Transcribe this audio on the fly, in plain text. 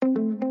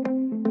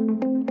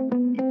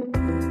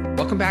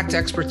Welcome back to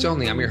Experts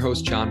Only. I'm your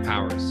host, Jon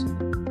Powers.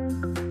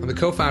 I'm the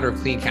co-founder of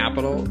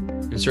CleanCapital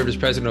and served as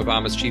President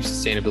Obama's Chief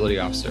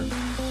Sustainability Officer.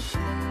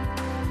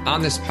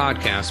 On this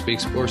podcast, we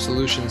explore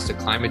solutions to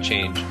climate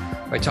change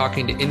by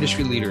talking to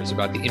industry leaders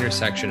about the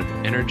intersection of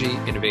energy,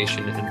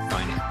 innovation, and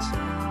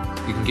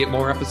finance. You can get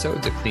more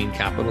episodes at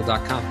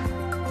cleancapital.com.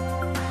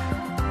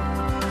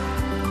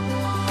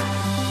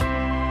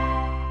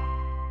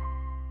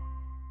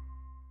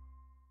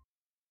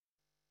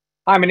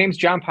 Hi, my name is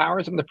Jon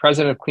Powers. I'm the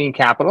president of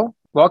CleanCapital.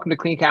 Welcome to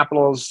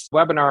CleanCapital's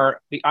webinar,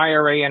 the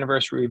IRA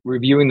anniversary,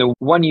 reviewing the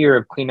 1 year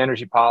of clean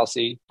energy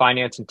policy,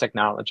 finance, and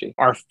technology.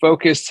 Our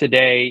focus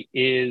today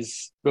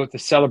is both the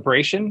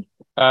celebration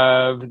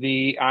of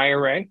the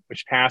IRA,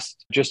 which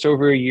passed just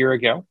over a year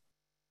ago.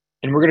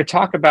 And we're going to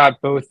talk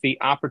about both the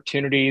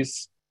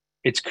opportunities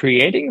it's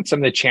creating and some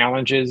of the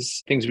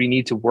challenges, things we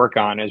need to work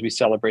on as we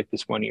celebrate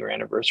this 1 year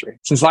anniversary.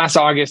 Since last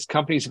August,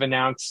 companies have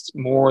announced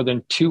more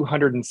than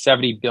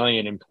 $270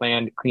 billion in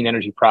planned clean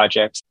energy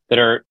projects that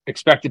are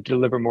expected to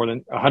deliver more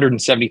than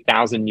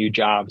 170,000 new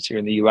jobs here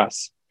in the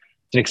US.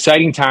 It's an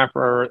exciting time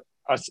for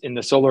us in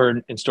the solar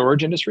and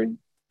storage industry.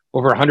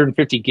 Over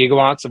 150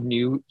 gigawatts of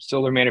new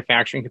solar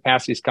manufacturing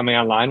capacity is coming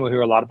online. We'll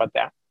hear a lot about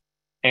that.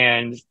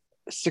 And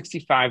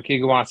 65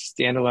 gigawatts of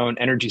standalone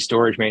energy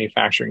storage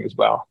manufacturing as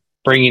well,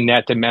 bringing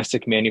that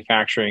domestic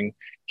manufacturing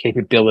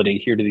capability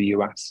here to the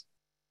US.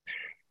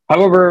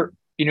 However,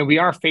 we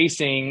are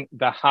facing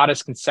the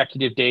hottest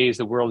consecutive days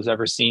the world has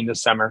ever seen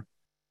this summer.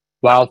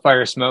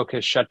 Wildfire smoke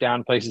has shut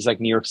down places like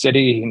New York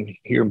City and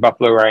here in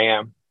Buffalo, where I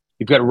am.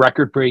 You've got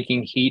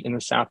record-breaking heat in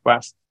the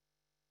Southwest.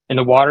 And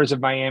the waters of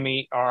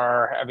Miami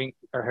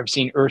have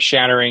seen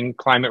earth-shattering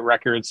climate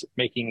records,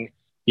 making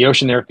the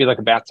ocean there feel like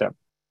a bathtub.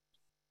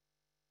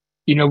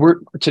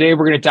 Today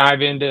we're going to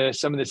dive into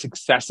some of the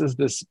successes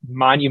this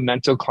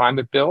monumental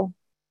climate bill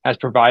has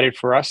provided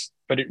for us,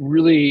 but it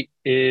really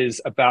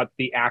is about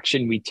the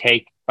action we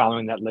take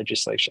following that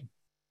legislation.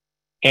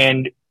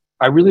 And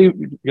I really,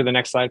 go the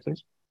next slide,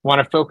 please,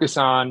 want to focus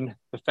on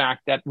the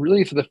fact that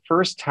really for the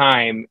first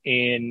time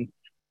in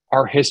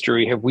our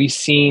history have we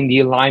seen the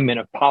alignment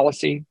of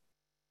policy,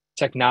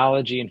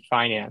 technology, and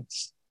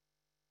finance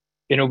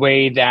in a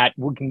way that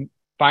we can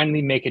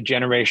finally make a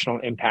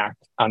generational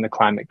impact on the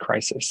climate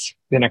crisis.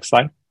 The next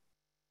slide.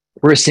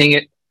 We're seeing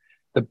it,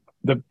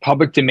 the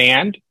public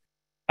demand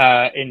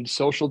and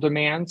social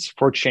demands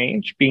for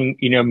change being,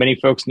 many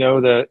folks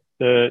know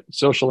the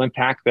social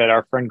impact that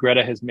our friend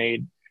Greta has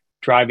made,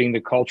 driving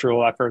the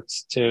cultural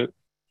efforts to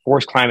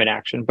force climate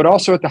action, but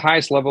also at the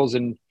highest levels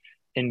in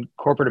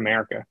corporate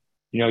America.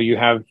 You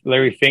have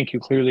Larry Fink, who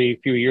clearly a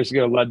few years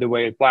ago led the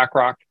way at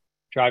BlackRock,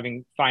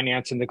 driving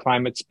finance in the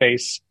climate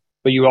space.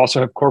 But you also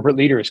have corporate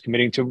leaders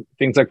committing to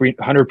things like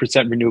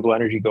 100% renewable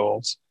energy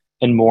goals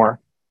and more.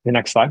 The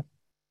next slide.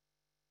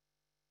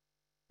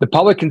 The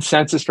public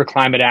consensus for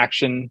climate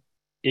action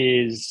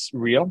is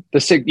real.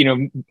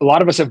 A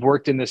lot of us have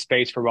worked in this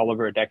space for well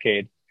over a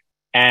decade,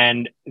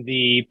 and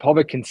the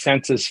public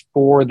consensus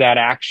for that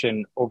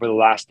action over the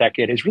last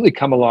decade has really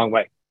come a long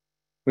way.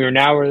 We are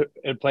now at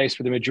a place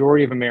where the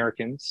majority of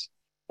Americans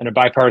at a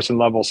bipartisan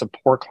level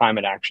support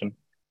climate action.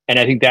 And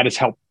I think that has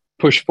helped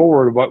push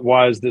forward what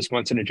was this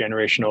once in a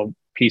generational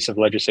piece of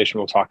legislation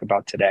we'll talk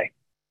about today.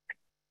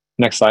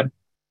 Next slide.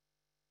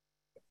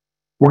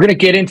 We're going to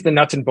get into the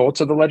nuts and bolts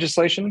of the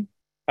legislation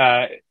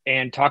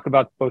and talk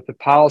about both the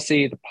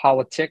policy, the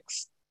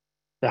politics,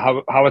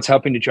 how it's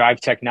helping to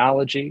drive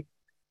technology,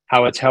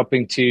 how it's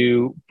helping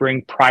to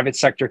bring private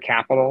sector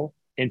capital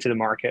into the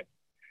market.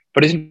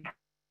 But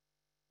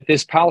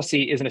this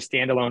policy isn't a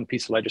standalone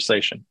piece of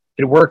legislation.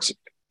 It works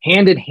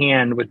hand in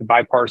hand with the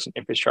Bipartisan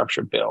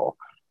Infrastructure Bill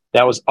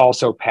that was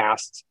also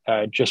passed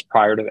just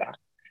prior to that.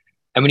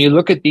 And when you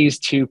look at these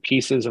two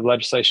pieces of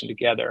legislation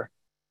together,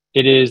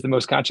 it is the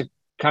most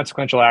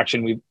consequential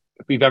action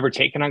we've ever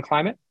taken on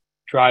climate,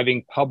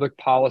 driving public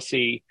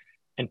policy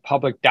and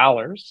public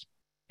dollars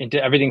into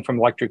everything from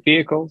electric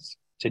vehicles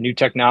to new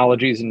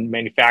technologies and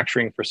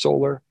manufacturing for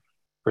solar,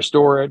 for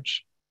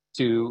storage,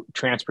 to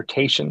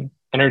transportation,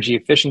 energy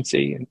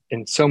efficiency,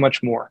 and so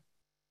much more.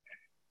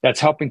 That's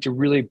helping to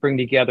really bring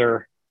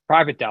together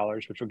private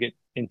dollars, which we'll get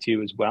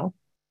into as well.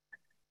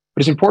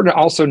 But it's important to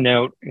also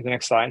note, the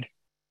next slide,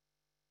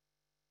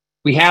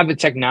 we have the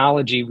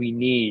technology we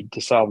need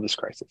to solve this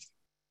crisis.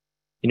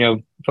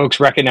 Folks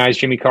recognize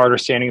Jimmy Carter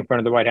standing in front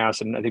of the White House,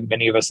 and I think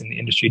many of us in the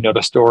industry know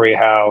the story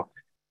how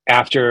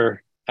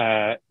after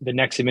the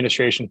next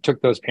administration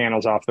took those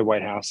panels off the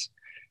White House.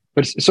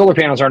 But solar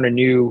panels aren't a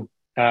new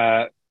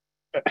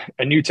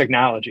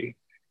technology.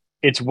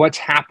 It's what's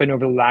happened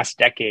over the last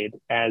decade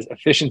as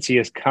efficiency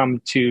has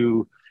come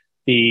to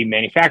the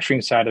manufacturing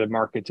side of the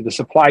market, to the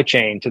supply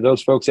chain, to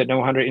those folks that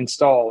know how to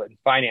install and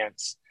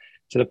finance,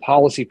 to the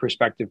policy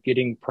perspective,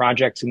 getting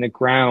projects in the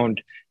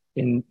ground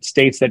in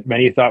states that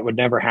many thought would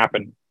never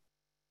happen.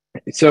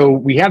 So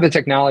we have the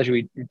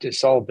technology to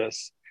solve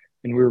this.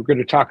 And we were going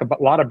to talk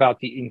a lot about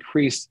the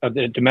increase of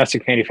the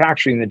domestic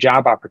manufacturing, the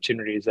job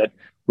opportunities that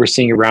we're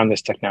seeing around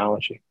this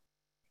technology.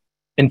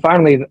 And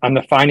finally, on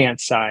the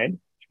finance side,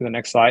 for the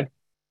next slide,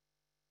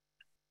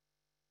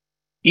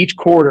 each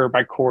quarter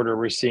by quarter,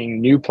 we're seeing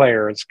new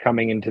players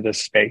coming into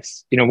this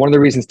space. One of the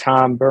reasons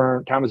Thomas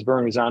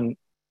Byrne was on,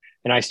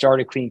 and I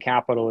started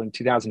CleanCapital in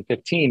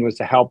 2015 was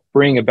to help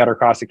bring a better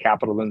cost of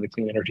capital into the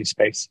clean energy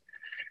space.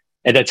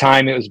 At that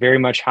time, it was very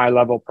much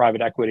high-level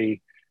private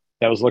equity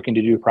that was looking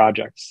to do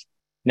projects.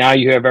 Now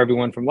you have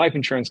everyone from life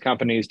insurance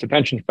companies to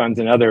pension funds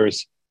and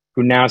others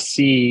who now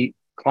see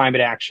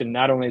climate action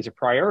not only as a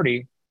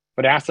priority,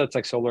 but assets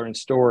like solar and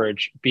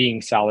storage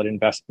being solid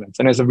investments.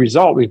 And as a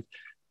result, we've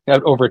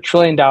got over $1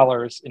 trillion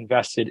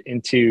invested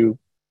into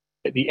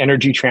the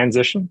energy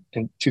transition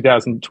in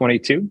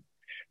 2022.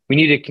 We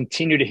need to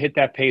continue to hit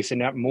that pace and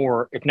not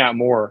more, if not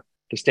more,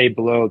 to stay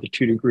below the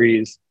 2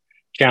 degrees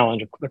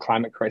challenge of the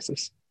climate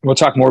crisis. We'll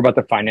talk more about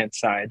the finance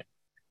side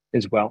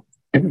as well.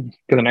 Go to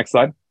the next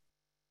slide.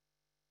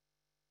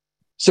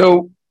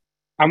 So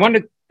I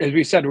wanted, as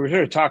we said, we're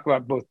here to talk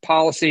about both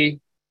policy,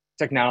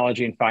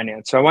 technology, and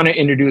finance. So I want to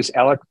introduce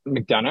Alex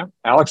McDonough.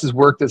 Alex has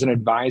worked as an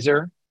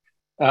advisor,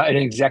 an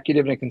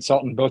executive and a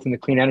consultant, both in the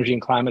clean energy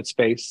and climate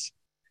space.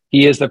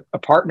 He is a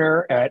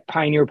partner at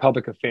Pioneer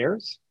Public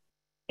Affairs.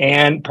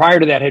 And prior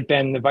to that, had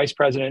been the vice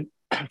president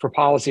for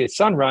policy at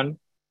Sunrun.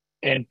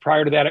 And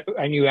prior to that,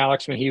 I knew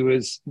Alex when he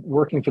was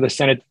working for the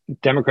Senate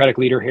Democratic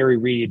leader, Harry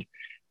Reid,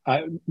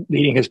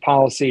 leading his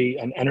policy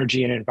on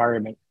energy and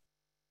environment.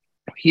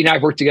 He and I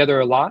have worked together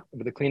a lot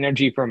with the Clean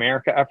Energy for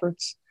America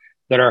efforts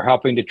that are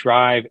helping to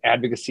drive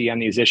advocacy on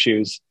these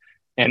issues.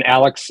 And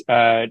Alex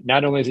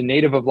not only is a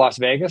native of Las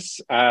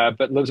Vegas,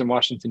 but lives in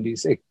Washington,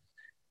 D.C.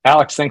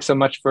 Alex, thanks so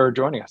much for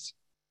joining us.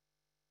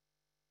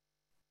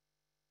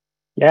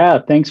 Yeah,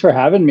 thanks for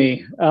having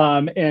me.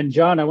 And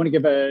Jon, I want to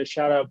give a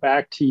shout out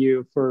back to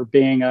you for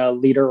being a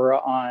leader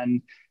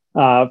on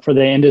for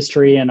the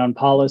industry and on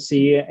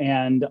policy,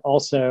 and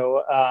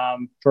also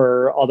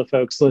for all the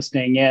folks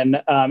listening in.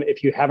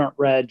 If you haven't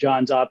read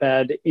Jon's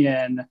op-ed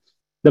in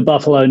the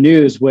Buffalo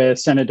News with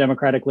Senate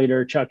Democratic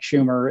leader Chuck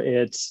Schumer,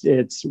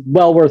 it's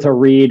well worth a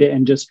read,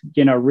 and just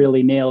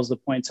really nails the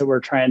points that we're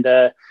trying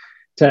to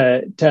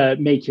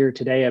make here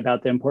today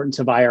about the importance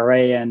of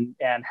IRA and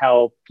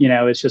how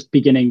it's just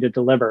beginning to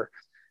deliver.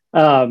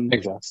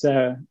 Exactly.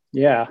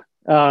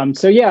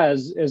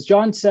 As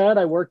Jon said,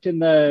 I worked in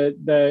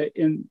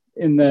the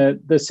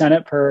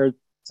Senate for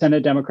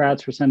Senate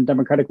Democrats, for Senate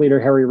Democratic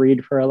leader Harry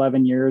Reid for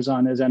 11 years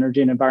on his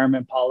energy and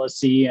environment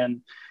policy,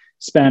 and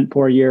spent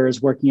 4 years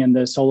working in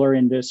the solar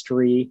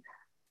industry.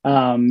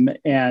 And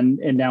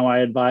now I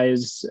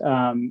advise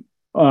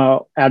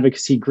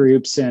advocacy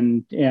groups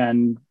and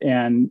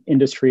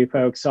industry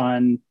folks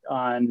on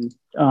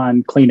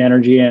clean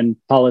energy and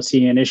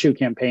policy and issue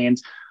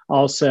campaigns.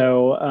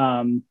 Also,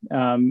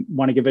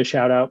 want to give a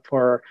shout out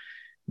for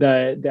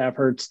the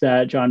efforts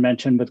that Jon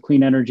mentioned with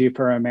Clean Energy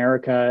for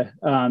America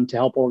to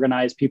help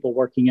organize people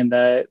working in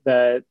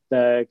the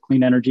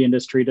clean energy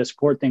industry to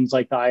support things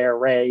like the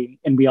IRA.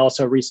 And we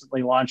also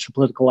recently launched a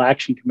political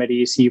action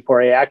committee,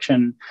 C4A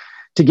Action,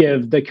 to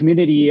give the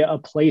community a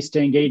place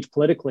to engage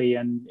politically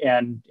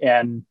and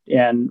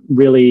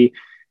really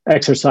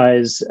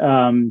exercise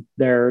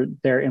their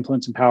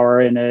influence and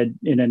power in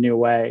a new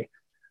way.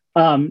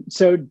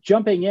 So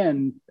jumping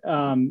in,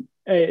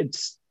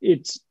 it's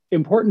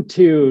important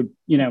to,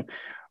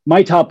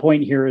 my top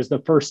point here is the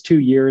first 2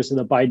 years of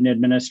the Biden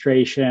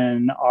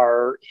administration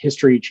are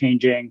history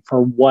changing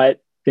for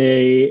what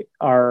they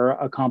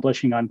are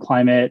accomplishing on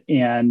climate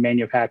and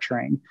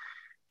manufacturing.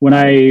 When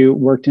I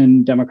worked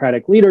in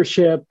Democratic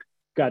leadership,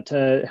 got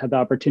to have the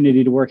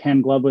opportunity to work hand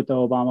in glove with the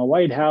Obama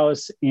White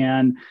House,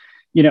 and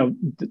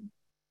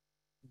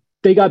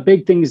they got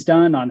big things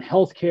done on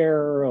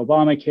healthcare,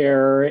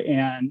 Obamacare,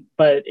 and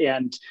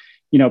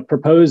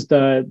proposed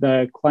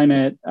the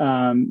climate,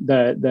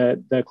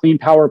 the Clean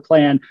Power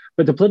Plan,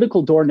 but the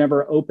political door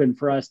never opened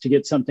for us to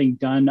get something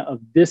done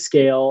of this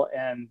scale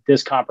and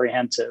this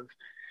comprehensive.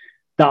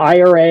 The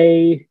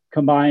IRA,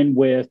 combined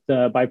with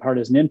the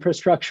Bipartisan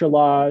Infrastructure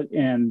Law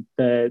and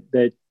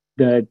the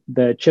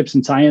Chips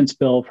and Science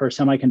Bill for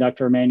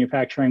semiconductor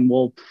manufacturing,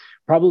 will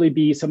probably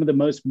be some of the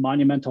most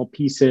monumental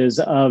pieces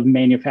of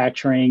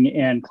manufacturing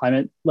and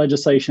climate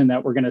legislation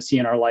that we're going to see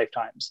in our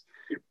lifetimes.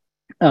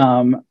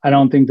 I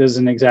don't think this is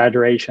an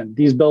exaggeration.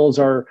 These bills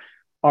are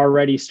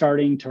already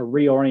starting to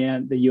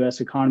reorient the U.S.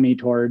 economy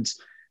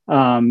towards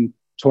an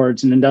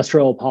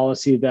industrial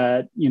policy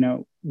that,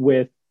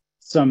 with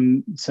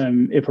some,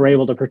 if we're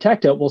able to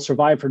protect it, will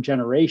survive for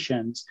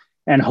generations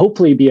and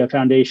hopefully be a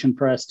foundation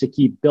for us to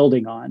keep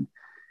building on.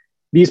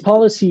 These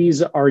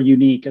policies are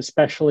unique,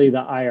 especially the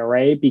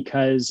IRA,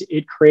 because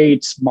it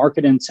creates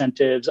market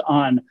incentives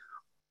on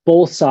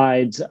both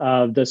sides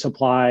of the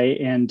supply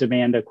and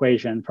demand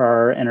equation for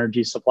our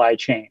energy supply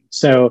chain.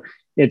 So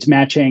it's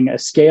matching a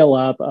scale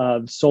up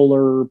of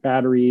solar,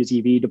 batteries,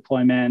 EV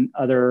deployment,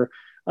 other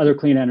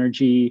clean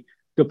energy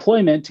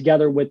deployment,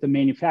 together with the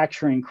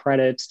manufacturing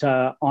credits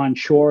to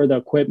onshore the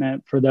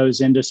equipment for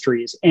those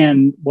industries.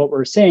 And what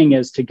we're seeing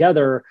is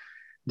together,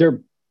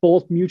 they're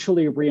both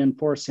mutually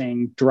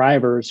reinforcing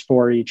drivers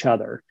for each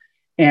other.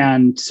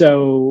 And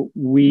so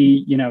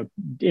we,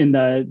 in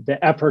the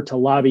effort to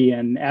lobby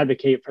and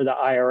advocate for the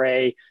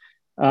IRA,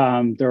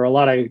 There are a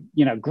lot of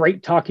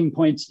great talking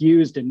points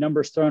used and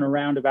numbers thrown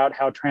around about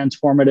how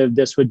transformative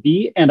this would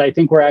be, and I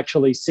think we're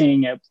actually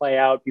seeing it play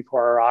out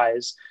before our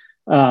eyes,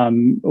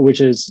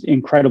 which is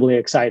incredibly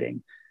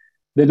exciting.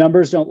 The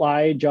numbers don't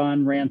lie.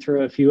 Jon ran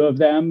through a few of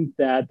them,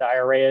 that the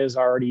IRA has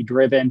already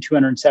driven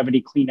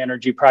 270 clean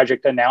energy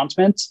project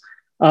announcements.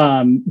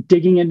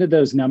 Digging into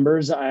those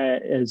numbers,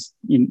 as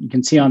you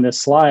can see on this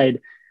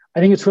slide, I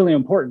think it's really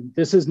important.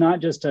 This is not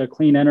just a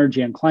clean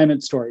energy and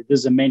climate story. This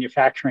is a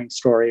manufacturing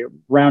story.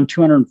 Around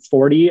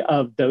 240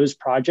 of those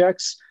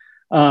projects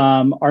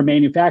are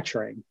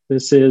manufacturing.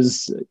 This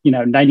is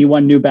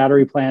 91 new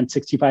battery plants,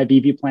 65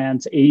 EV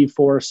plants,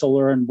 84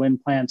 solar and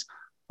wind plants,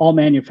 all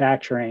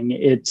manufacturing.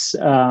 It's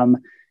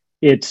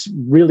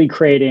really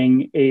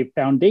creating a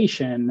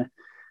foundation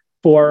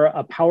for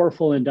a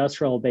powerful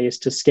industrial base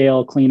to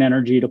scale clean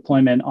energy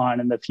deployment on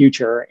in the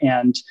future,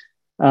 and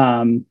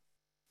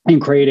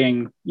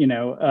creating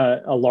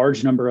a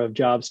large number of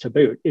jobs to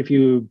boot. If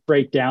you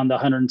break down the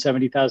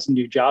 170,000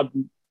 new job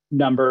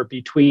number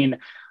between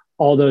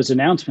all those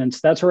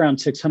announcements, that's around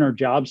 600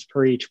 jobs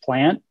per each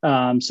plant.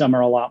 Some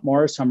are a lot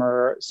more, some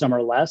are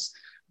less,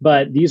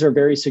 but these are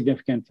very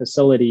significant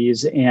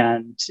facilities,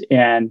 and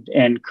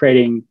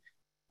creating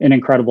an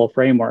incredible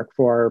framework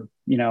for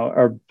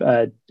our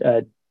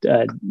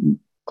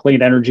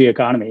clean energy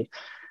economy.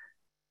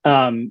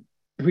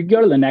 If we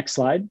go to the next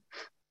slide.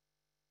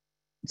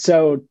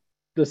 So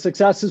the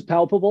success is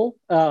palpable.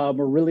 We're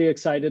really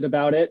excited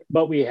about it,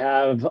 but we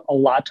have a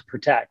lot to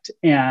protect.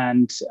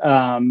 And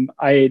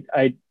I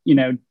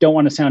don't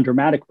want to sound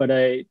dramatic,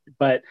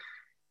 but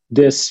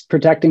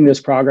protecting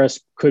this progress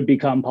could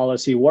become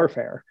policy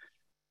warfare.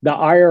 The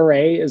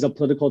IRA is a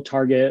political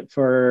target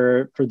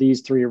for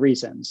these three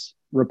reasons.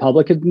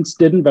 Republicans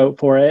didn't vote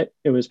for it.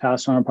 It was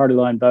passed on a party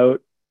line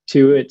vote.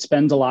 Two, it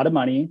spends a lot of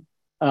money,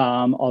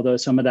 although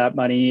some of that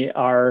money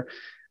are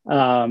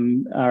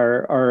in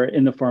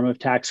the form of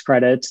tax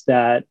credits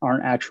that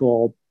aren't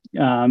actual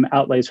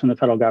outlays from the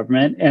federal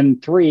government.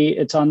 And three,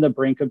 it's on the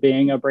brink of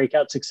being a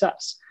breakout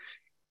success.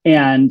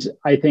 And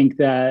I think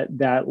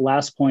that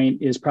last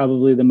point is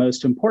probably the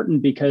most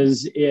important,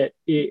 because it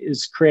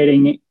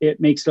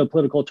makes it a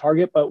political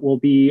target, but will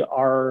be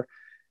our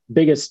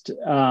biggest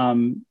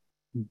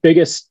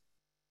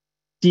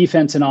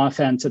defense and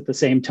offense at the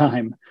same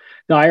time.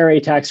 The IRA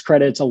tax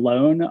credits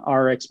alone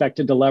are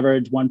expected to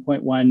leverage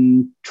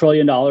 $1.1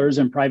 trillion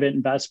in private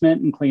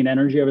investment in clean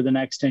energy over the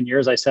next 10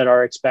 years. I said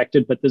are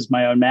expected, but this is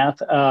my own math.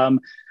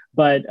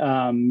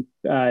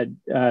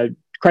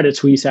 Credit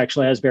Suisse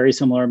actually has very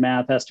similar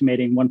math,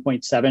 estimating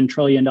 $1.7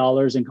 trillion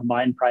in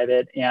combined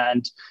private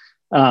and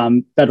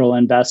federal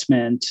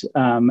investment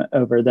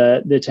over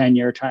the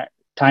 10-year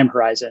time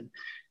horizon.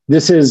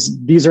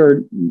 These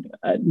are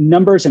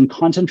numbers and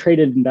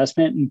concentrated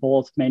investment in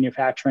both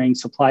manufacturing,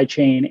 supply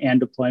chain, and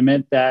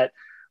deployment that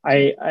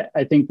I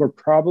think were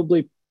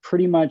probably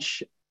pretty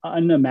much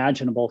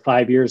unimaginable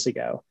 5 years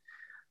ago.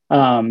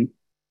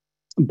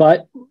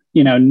 But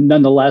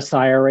nonetheless, the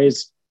IRA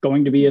is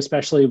going to be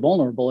especially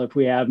vulnerable if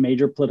we have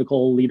major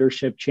political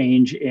leadership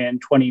change in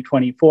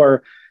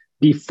 2024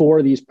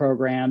 before these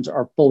programs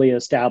are fully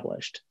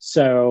established.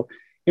 So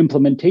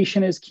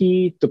implementation is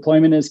key,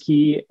 deployment is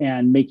key,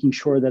 and making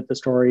sure that the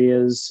story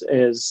is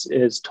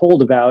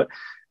told about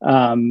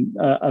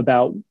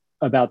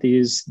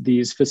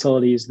these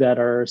facilities that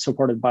are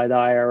supported by the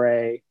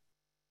IRA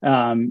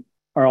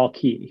are all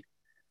key.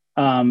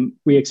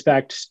 We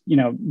expect,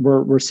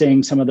 we're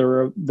seeing some of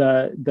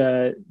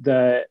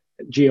the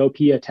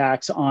GOP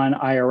attacks on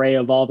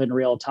IRA evolve in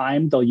real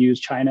time. They'll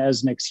use China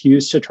as an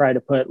excuse to try to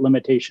put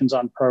limitations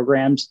on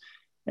programs,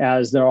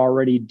 as they're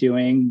already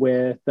doing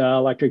with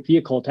electric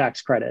vehicle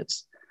tax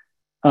credits.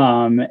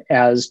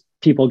 As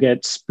people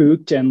get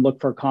spooked and look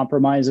for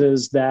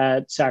compromises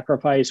that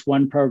sacrifice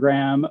one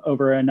program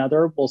over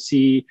another, we'll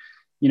see,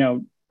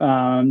 the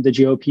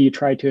GOP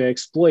try to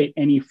exploit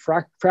any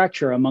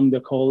fracture among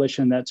the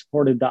coalition that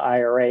supported the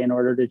IRA in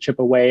order to chip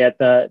away at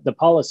the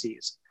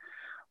policies.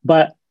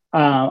 But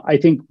I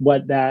think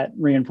what that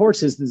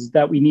reinforces is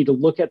that we need to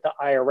look at the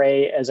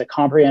IRA as a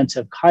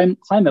comprehensive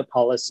climate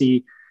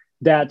policy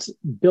that's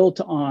built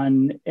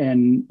on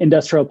an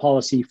industrial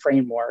policy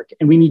framework,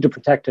 and we need to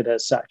protect it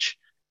as such.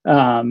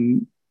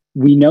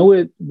 We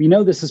know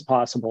this is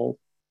possible.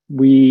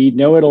 We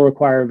know it'll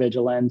require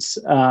vigilance.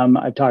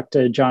 I've talked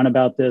to Jon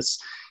about this,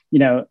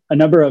 a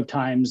number of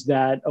times,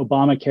 that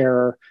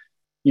Obamacare,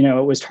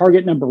 it was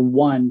target number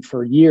one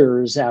for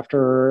years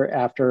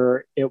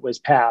after it was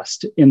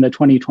passed. In the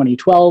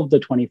 2012, the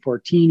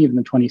 2014, even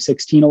the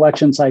 2016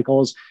 election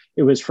cycles,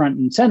 it was front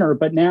and center,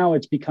 but now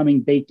it's becoming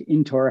baked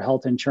into our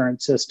health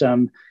insurance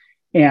system.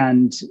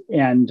 And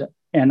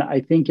I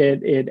think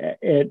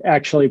it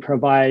actually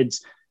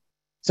provides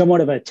somewhat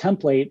of a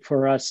template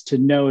for us to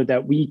know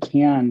that we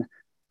can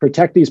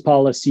protect these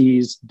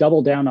policies,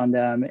 double down on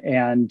them,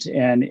 and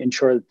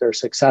ensure that they're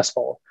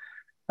successful.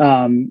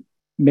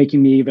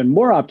 Making me even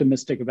more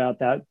optimistic about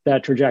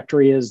that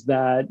trajectory is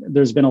that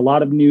there's been a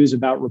lot of news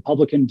about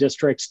Republican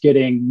districts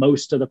getting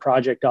most of the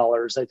project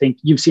dollars. I think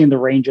you've seen the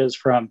ranges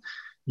from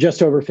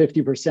just over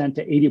 50%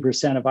 to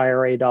 80% of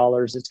IRA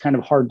dollars. It's kind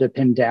of hard to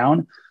pin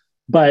down,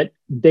 but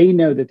they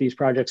know that these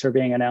projects are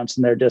being announced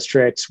in their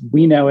districts.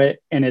 We know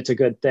it, and it's a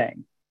good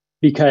thing.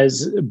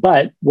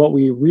 But what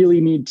we really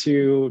need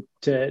to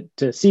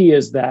see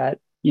is that,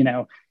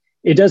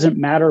 it doesn't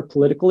matter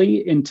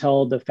politically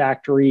until the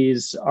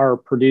factories are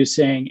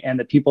producing and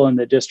the people in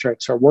the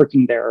districts are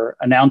working there.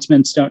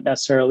 Announcements don't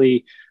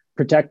necessarily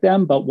protect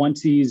them, but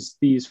once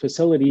these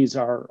facilities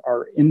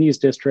are in these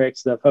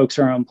districts, the folks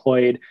are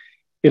employed,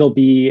 it'll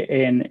be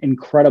an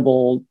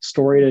incredible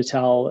story to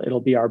tell.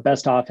 It'll be our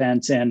best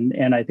offense,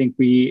 and I think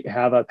we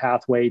have a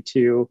pathway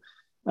to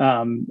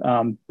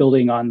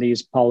building on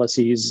these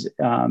policies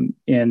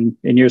in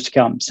years to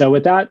come. So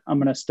with that, I'm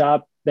going to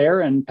stop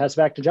there and pass it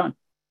back to Jon.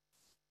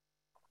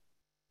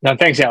 Now,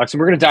 thanks, Alex.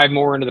 And we're going to dive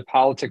more into the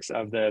politics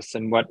of this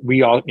and what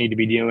we all need to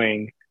be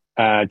doing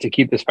to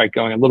keep this fight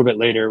going a little bit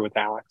later with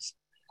Alex.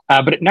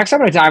 But next, I'm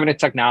going to dive into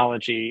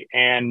technology.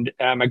 And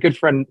my good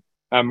friend,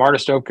 Marta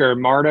Stoepker,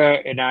 Marta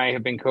and I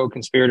have been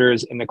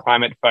co-conspirators in the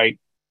climate fight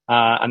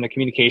on the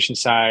communication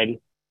side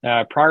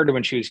prior to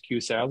when she was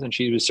Qcells, and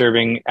she was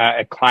serving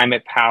at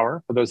Climate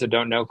Power. For those that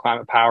don't know,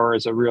 Climate Power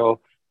is a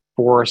real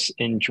force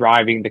in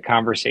driving the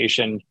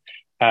conversation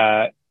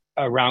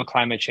around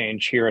climate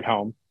change here at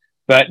home.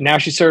 But now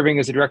she's serving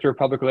as the Director of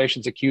Public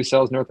Relations at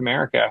Qcells North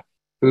America,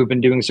 who have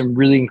been doing some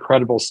really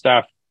incredible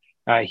stuff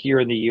here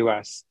in the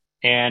US.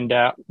 And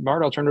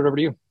Marta, I'll turn it over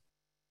to you.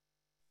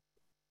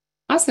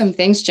 Awesome.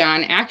 Thanks,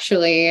 Jon.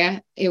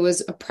 Actually, it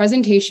was a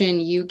presentation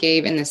you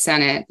gave in the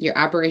Senate, your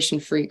Operation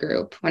Free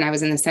Group, when I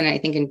was in the Senate, I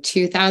think in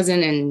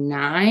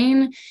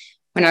 2009,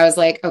 when I was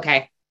like,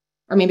 okay,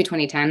 or maybe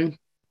 2010,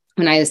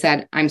 when I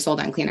said, I'm sold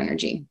on clean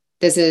energy.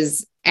 This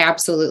is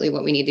absolutely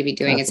what we need to be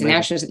doing. That's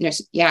amazing. A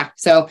national, yeah.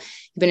 So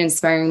you've been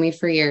inspiring me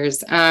for years.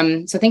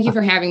 So thank you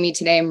for having me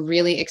today. I'm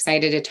really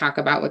excited to talk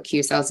about what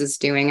Qcells is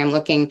doing. I'm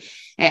looking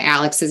at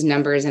Alex's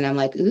numbers and I'm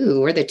like, ooh,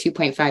 we're the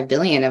 2.5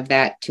 billion of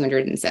that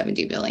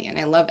 270 billion.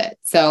 I love it.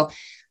 So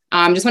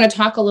just want to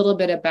talk a little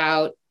bit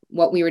about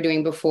what we were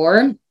doing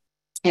before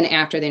and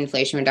after the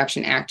Inflation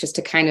Reduction Act, just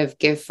to kind of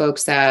give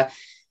folks a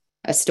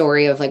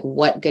story of like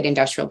what good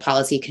industrial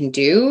policy can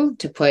do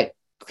to put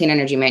clean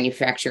energy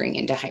manufacturing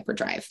into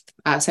hyperdrive.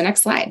 So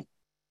next slide.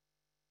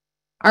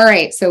 All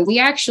right. So we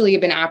actually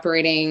have been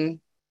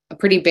operating a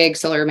pretty big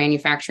solar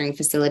manufacturing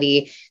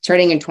facility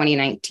starting in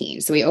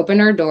 2019. So we opened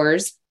our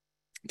doors,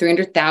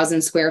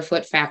 300,000 square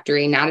foot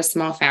factory, not a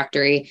small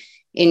factory,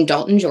 in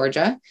Dalton,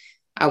 Georgia.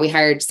 We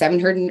hired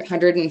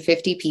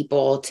 750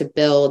 people to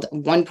build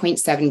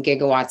 1.7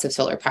 gigawatts of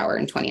solar power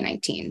in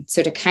 2019.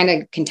 So to kind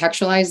of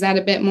contextualize that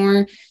a bit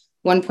more,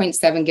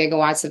 1.7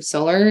 gigawatts of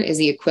solar is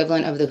the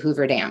equivalent of the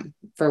Hoover Dam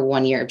for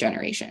 1 year of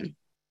generation.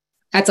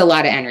 That's a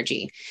lot of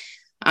energy.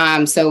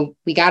 So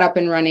we got up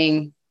and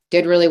running,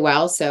 did really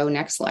well. So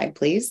next slide,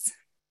 please.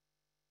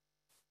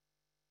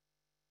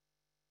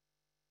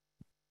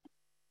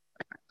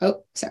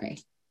 Oh, sorry.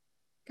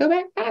 Go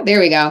back. There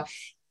we go.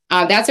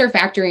 That's our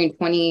factory in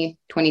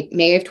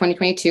May of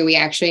 2022. We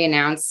actually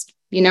announced,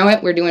 you know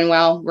what, we're doing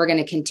well. We're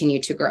going to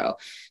continue to grow.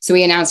 So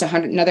we announced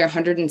another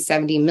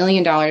 $170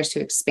 million to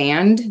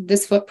expand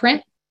this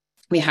footprint.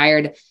 We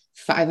hired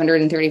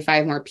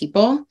 535 more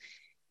people.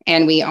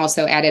 And we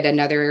also added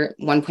another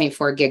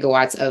 1.4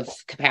 gigawatts of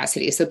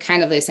capacity. So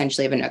kind of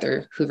essentially of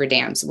another Hoover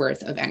Dam's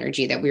worth of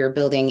energy that we were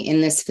building in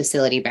this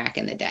facility back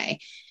in the day.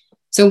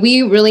 So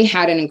we really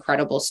had an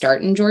incredible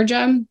start in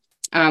Georgia.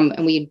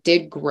 And we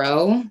did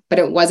grow, but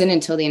it wasn't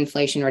until the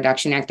Inflation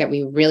Reduction Act that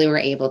we really were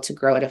able to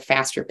grow at a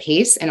faster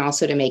pace and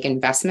also to make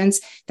investments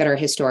that are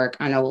historic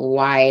on a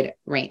wide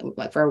range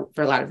for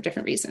a lot of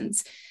different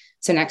reasons.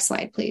 So next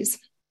slide, please.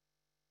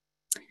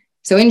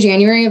 So in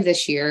January of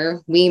this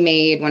year, we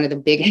made one of the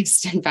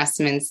biggest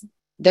investments,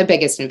 the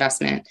biggest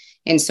investment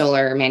in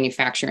solar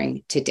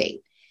manufacturing to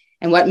date.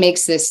 And what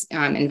makes this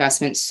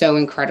investment so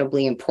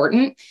incredibly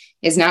important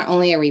is not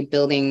only are we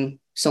building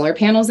solar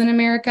panels in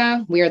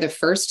America, we are the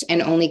first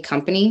and only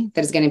company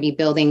that is going to be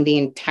building the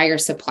entire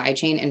supply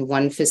chain in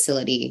one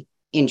facility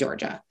in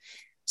Georgia.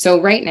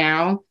 So right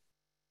now,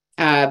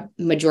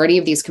 majority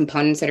of these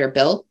components that are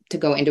built to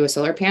go into a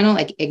solar panel,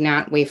 like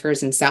ignat,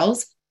 wafers, and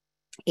cells,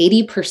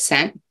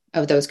 80%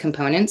 of those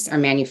components are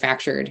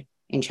manufactured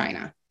in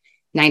China.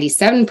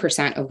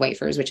 97% of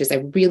wafers, which is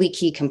a really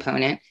key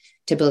component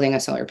to building a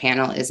solar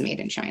panel, is made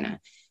in China.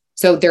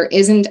 So there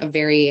isn't a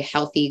very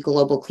healthy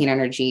global clean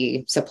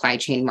energy supply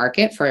chain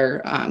market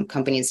for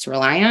companies to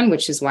rely on,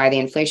 which is why the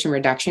Inflation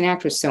Reduction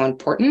Act was so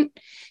important,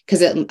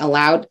 because it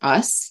allowed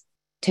us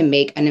to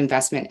make an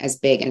investment as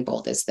big and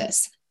bold as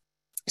this.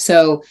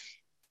 So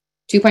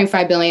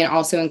 2.5 billion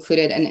also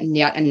included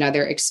yet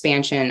another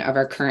expansion of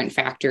our current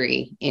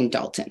factory in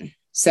Dalton.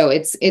 So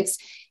it's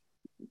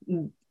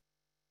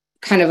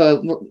kind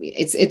of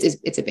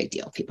it's a big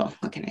deal, people.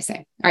 What can I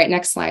say? All right,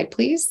 next slide,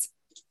 please.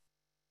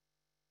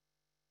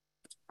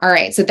 All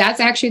right, so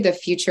that's actually the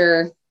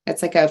future.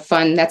 That's like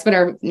that's what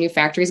our new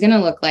factory is going to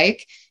look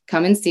like.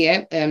 Come and see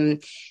it.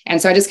 And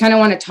so I just kind of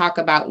want to talk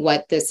about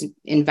what this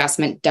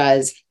investment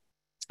does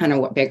on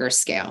a bigger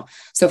scale.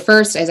 So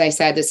first, as I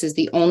said, this is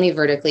the only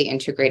vertically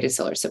integrated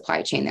solar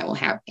supply chain that we'll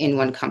have in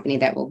one company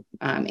that will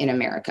in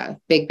America.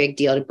 Big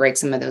deal to break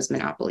some of those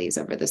monopolies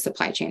over the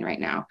supply chain right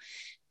now.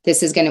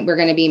 We're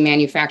going to be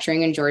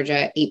manufacturing in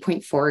Georgia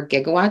 8.4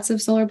 gigawatts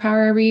of solar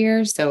power every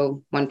year.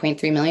 So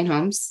 1.3 million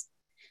homes,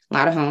 a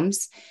lot of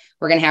homes.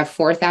 We're going to have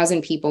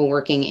 4,000 people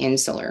working in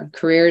solar,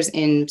 careers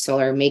in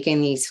solar,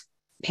 making these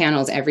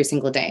panels every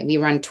single day. We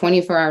run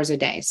 24 hours a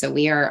day. So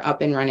we are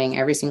up and running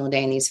every single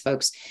day. And these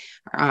folks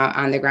are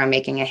on the ground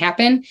making it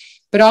happen.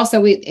 But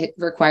also it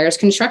requires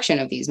construction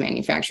of these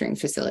manufacturing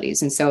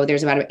facilities. And so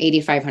there's about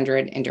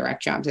 8,500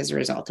 indirect jobs as a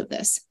result of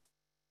this.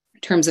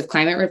 In terms of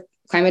climate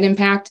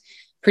impact,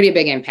 pretty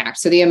big impact.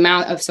 So the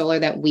amount of solar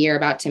that we are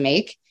about to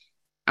make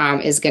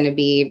is going to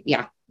be,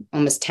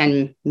 almost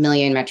 10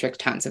 million metric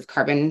tons of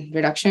carbon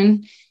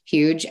reduction,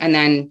 huge. And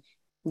then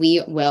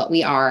we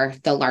are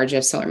the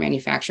largest solar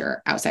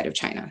manufacturer outside of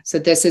China. So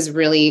this is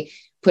really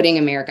putting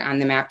America on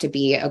the map to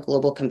be a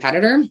global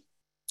competitor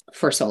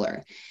for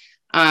solar.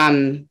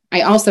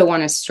 I also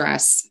want to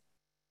stress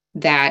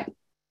that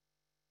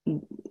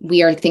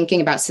we are thinking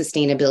about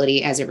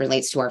sustainability as it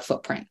relates to our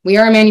footprint. We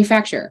are a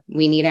manufacturer.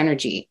 We need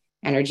energy.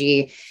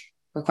 Energy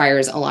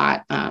requires a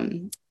lot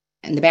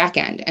in the back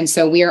end. And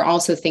so we are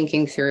also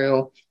thinking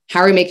through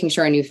how are we making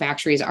sure our new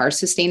factories are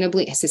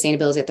sustainability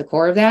is at the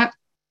core of that.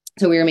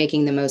 So we are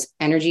making the most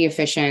energy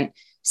efficient,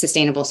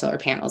 sustainable solar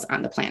panels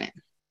on the planet.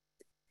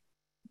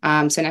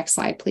 So next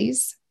slide,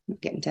 please.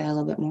 Get into that a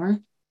little bit more.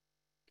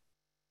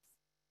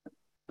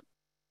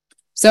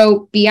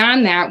 So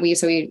beyond that,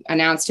 we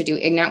announced to do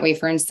ignite,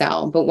 wafer, and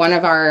cell, but one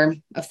of our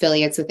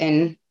affiliates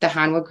within the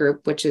Hanwha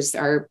Group, which is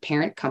our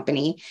parent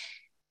company,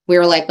 we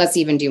were like, let's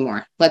even do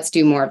more. Let's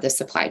do more of the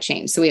supply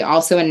chain. So we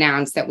also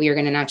announced that we are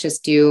going to not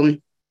just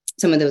do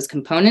some of those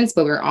components,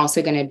 but we're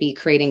also going to be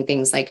creating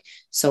things like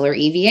solar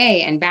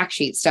EVA and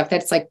backsheet stuff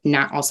that's like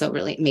not also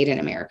really made in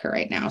America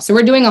right now. So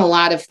we're doing a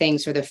lot of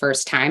things for the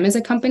first time as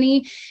a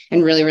company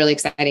and really, really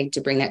exciting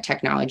to bring that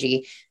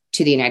technology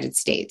to the United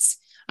States.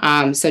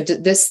 So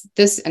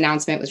this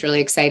announcement was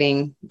really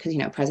exciting because,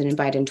 President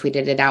Biden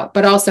tweeted it out,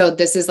 but also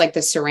this is like the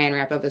saran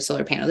wrap of a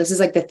solar panel. This is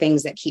like the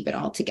things that keep it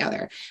all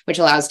together, which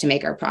allows us to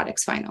make our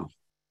products final.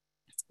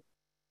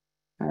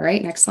 All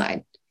right, next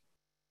slide.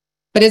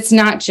 But it's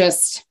not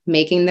just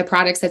making the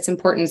products that's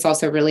important. It's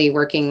also really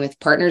working with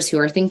partners who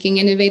are thinking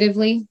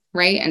innovatively,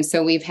 right? And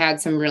so we've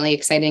had some really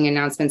exciting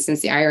announcements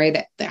since the IRA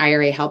that the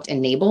IRA helped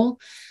enable,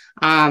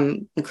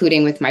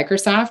 including with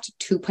Microsoft,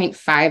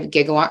 2.5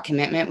 gigawatt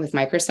commitment with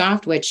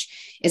Microsoft,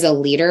 which is a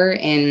leader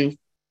in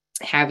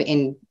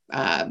having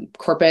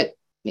corporate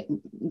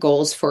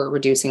goals for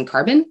reducing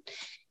carbon.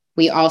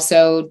 We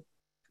also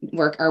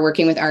are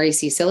working with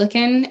REC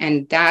Silicon,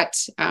 and that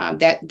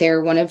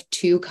they're one of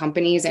two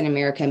companies in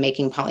America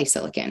making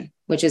polysilicon,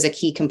 which is a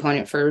key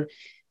component for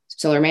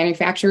solar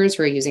manufacturers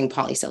who are using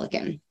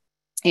polysilicon.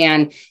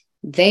 And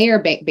they are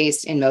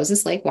based in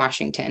Moses Lake,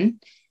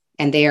 Washington,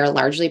 and they are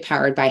largely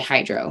powered by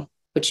hydro,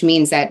 which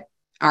means that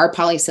our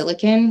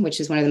polysilicon, which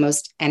is one of the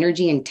most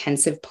energy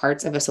intensive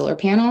parts of a solar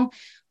panel,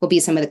 will be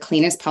some of the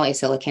cleanest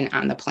polysilicon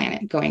on the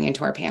planet going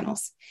into our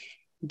panels.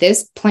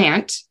 This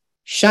plant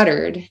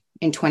shuttered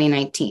in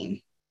 2019.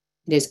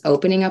 It is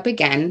opening up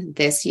again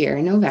this year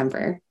in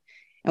November,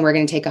 and we're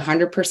going to take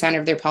 100%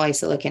 of their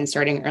polysilicon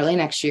starting early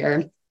next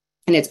year.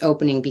 And it's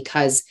opening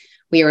because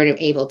we are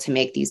able to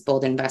make these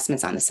bold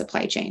investments on the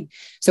supply chain.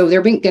 So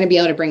they're going to be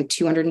able to bring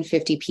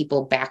 250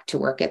 people back to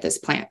work at this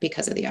plant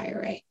because of the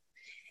IRA.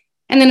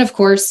 And then, of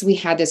course, we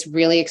had this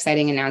really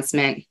exciting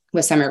announcement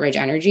with Summit Ridge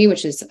Energy,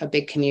 which is a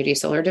big community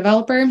solar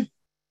developer.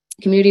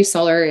 Community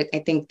solar, I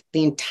think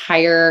the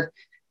entire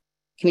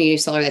community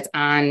solar that's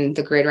on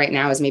the grid right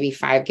now is maybe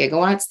 5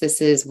 gigawatts. This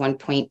is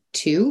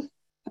 1.2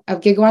 of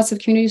gigawatts of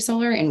community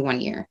solar in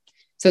 1 year.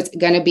 So it's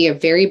going to be a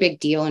very big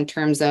deal in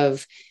terms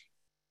of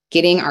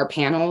getting our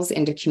panels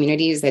into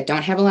communities that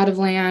don't have a lot of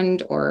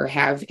land or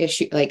have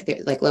issue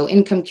like low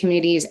income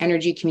communities,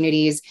 energy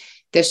communities.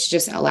 This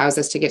just allows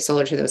us to get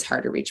solar to those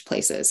hard to reach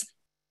places.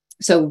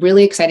 So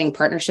really exciting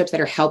partnerships that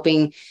are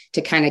helping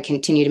to kind of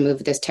continue to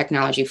move this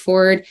technology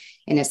forward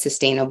in a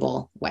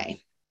sustainable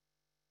way.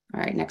 All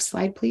right, next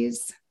slide,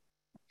 please.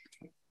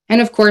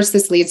 And of course,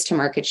 this leads to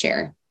market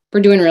share.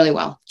 We're doing really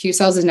well.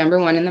 Qcells is number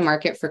one in the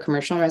market for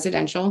commercial and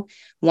residential.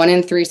 1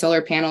 in 3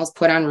 solar panels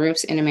put on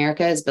roofs in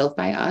America is built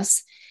by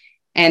us.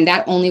 And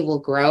that only will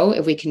grow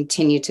if we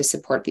continue to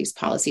support these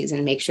policies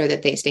and make sure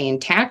that they stay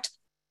intact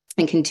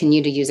and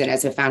continue to use it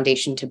as a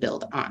foundation to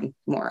build on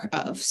more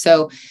of.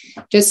 So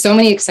just so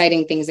many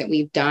exciting things that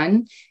we've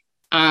done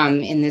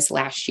in this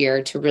last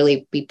year to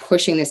really be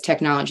pushing this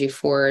technology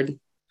forward,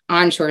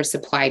 onshore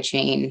supply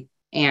chain,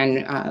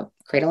 and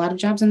create a lot of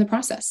jobs in the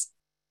process.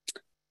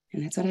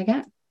 And that's what I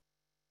got.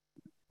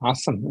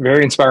 Awesome.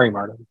 Very inspiring,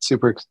 Marta.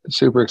 Super,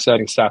 super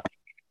exciting stuff.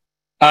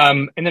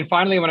 And then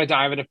finally, I want to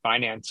dive into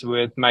finance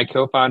with my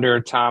co-founder,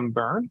 Thomas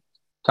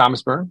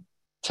Byrne.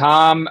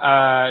 Tom,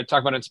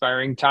 talk about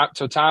inspiring.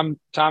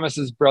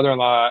 Thomas's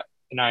brother-in-law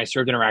and I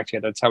served in Iraq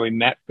together. That's how we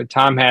met. But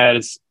Tom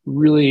has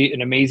really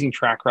an amazing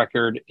track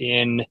record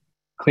in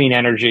clean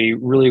energy,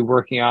 really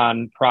working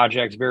on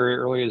projects very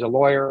early as a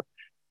lawyer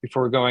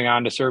before going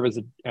on to serve as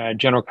a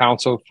general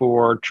counsel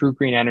for True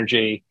Green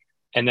Energy,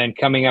 and then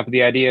coming up with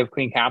the idea of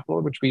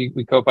CleanCapital, which we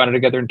co-founded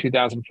together in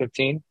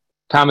 2015.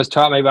 Thomas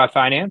taught me about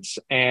finance,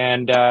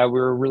 and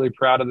we're really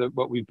proud of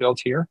what we've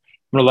built here.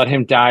 I'm going to let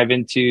him dive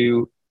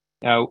into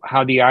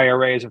how the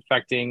IRA is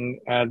affecting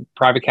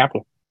private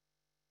capital.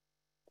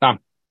 Tom.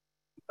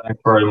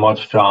 Thanks very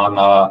much,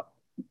 Jon.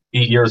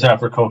 8 years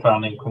after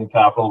co-founding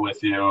CleanCapital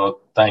with you,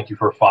 thank you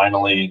for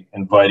finally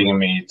inviting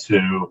me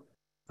to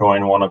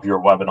join one of your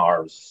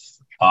webinars.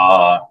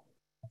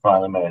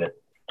 Finally made it.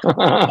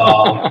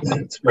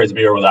 It's great to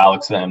be here with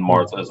Alex and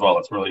Marta as well.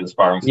 It's really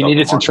inspiring. You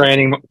needed some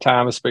training,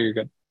 Thomas, but you're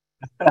good.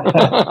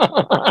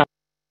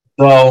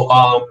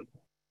 So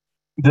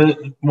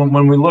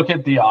when we look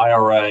at the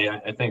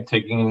IRA, I think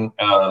taking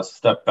a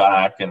step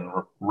back and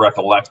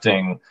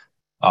recollecting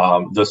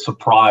the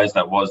surprise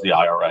that was the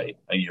IRA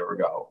a year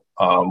ago.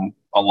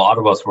 A lot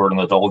of us were in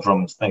the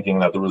doldrums thinking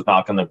that there was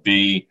not going to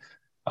be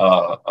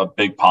a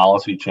big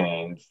policy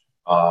change.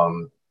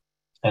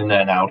 And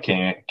then out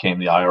came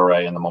the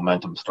IRA, and the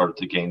momentum started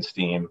to gain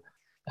steam.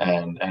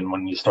 And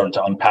when you started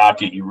to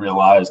unpack it, you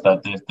realized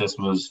that this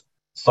was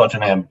such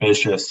an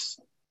ambitious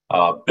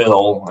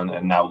bill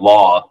and now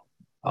law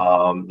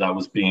that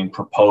was being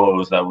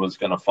proposed that was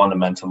going to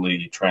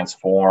fundamentally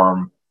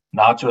transform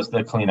not just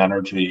the clean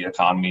energy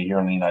economy here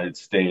in the United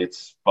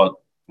States, but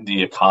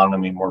the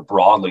economy more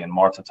broadly. And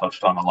Marta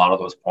touched on a lot of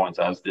those points,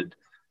 as did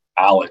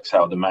Alex,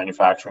 how the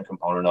manufacturing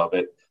component of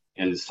it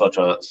is such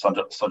a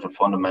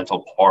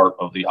fundamental part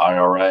of the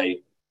IRA.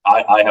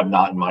 I have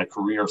not in my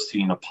career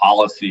seen a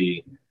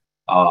policy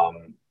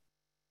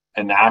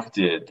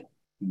enacted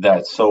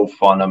that so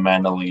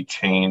fundamentally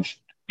changed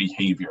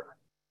behavior,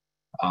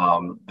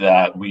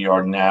 that we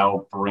are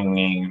now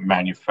bringing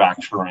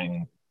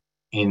manufacturing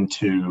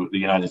into the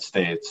United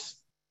States.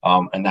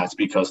 And that's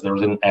because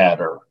there's an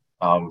adder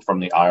from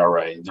the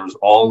IRA. There's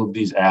all of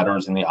these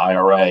adders in the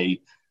IRA,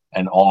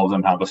 and all of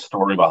them have a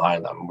story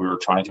behind them. We were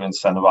trying to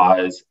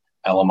incentivize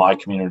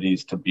LMI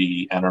communities to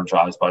be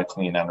energized by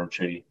clean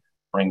energy.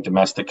 Bring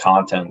domestic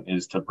content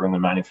is to bring the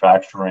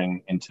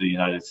manufacturing into the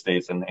United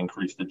States and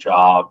increase the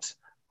jobs.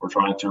 We're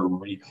trying to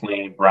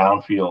reclaim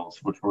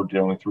brownfields, which we're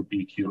doing through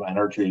BQ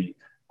Energy,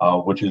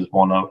 which is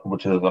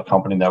a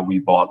company that we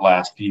bought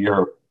last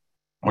year.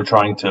 We're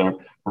trying to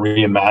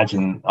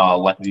reimagine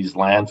these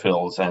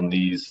landfills and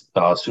these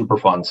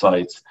Superfund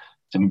sites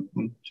to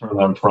turn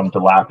them from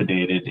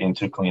dilapidated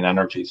into clean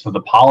energy. So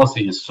the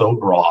policy is so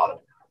broad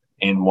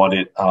and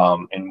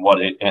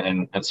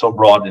so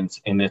broad in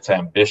its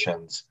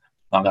ambitions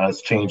that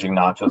it's changing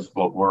not just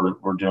what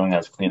we're doing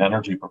as clean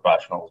energy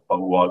professionals,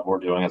 but what we're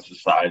doing as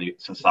society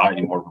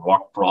more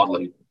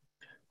broadly.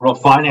 From a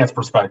finance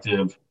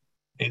perspective,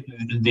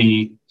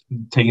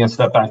 taking a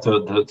step back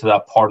to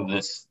that part of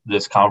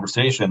this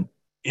conversation,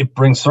 it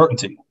brings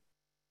certainty,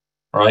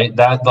 right?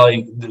 That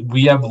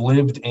we have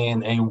lived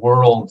in a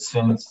world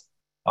since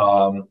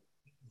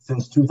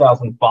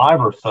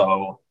 2005 or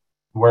so,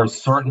 where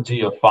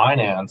certainty of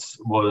finance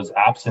was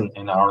absent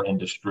in our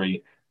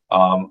industry.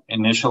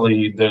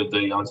 Initially,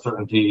 the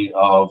uncertainty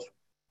of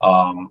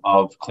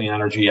clean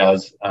energy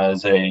as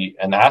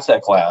an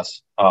asset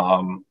class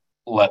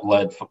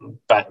led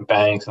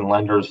banks and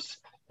lenders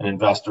and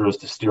investors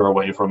to steer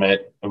away from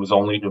it. It was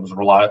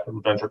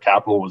reliable. Venture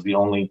capital was the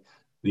only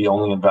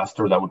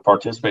investor that would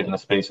participate in the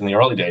space in the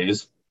early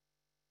days,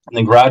 and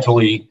then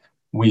gradually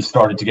we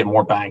started to get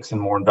more banks and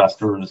more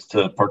investors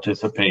to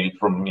participate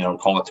from,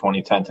 call it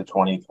 2010 to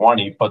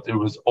 2020. But it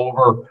was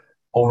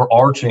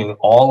overarching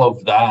all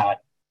of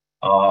that.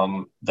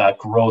 That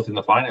growth in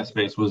the finance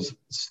space was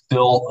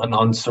still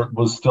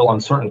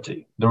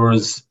uncertainty. There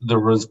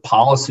was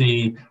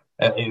policy.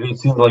 It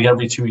seemed like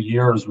every 2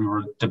 years we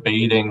were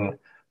debating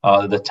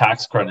the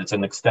tax credits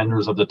and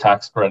extenders of the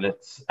tax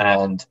credits,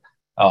 and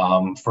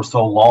for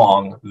so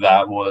long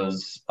that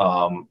was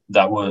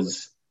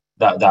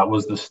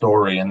the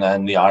story. And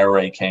then the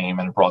IRA came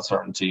and brought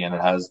certainty, and it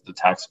has the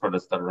tax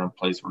credits that are in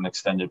place for an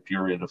extended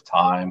period of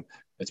time.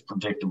 It's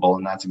predictable,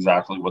 and that's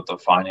exactly what the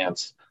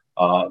finance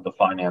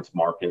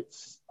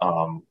markets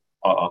are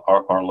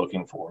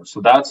looking for.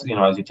 So that's,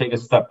 as you take a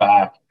step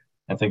back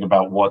and think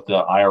about what the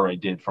IRA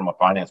did from a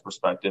finance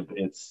perspective,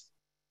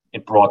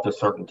 it brought the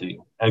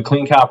certainty, and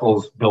CleanCapital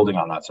is building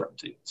on that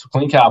certainty. So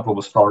CleanCapital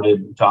was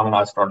started, Jon and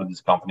I started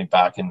this company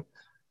back in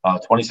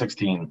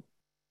 2016,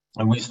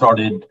 and we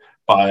started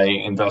by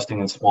investing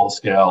in small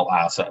scale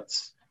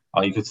assets.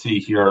 You could see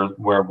here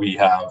where we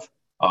have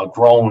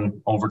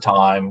grown over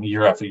time,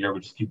 year after year.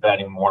 We just keep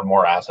adding more and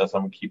more assets,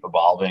 and we keep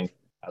evolving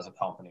as a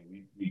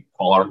company. We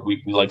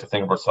like to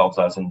think of ourselves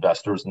as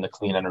investors in the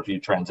clean energy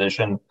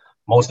transition.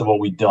 Most of what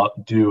we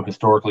do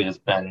historically has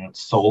been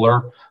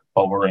solar,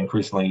 but we're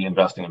increasingly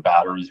investing in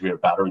batteries. We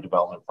have battery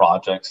development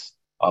projects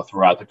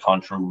throughout the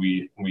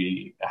country.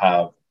 We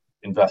have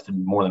invested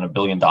more than $1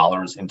 billion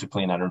into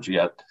clean energy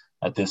at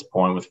this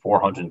point, with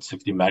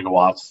 460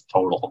 megawatts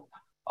total.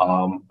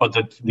 But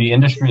the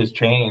industry has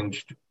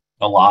changed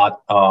a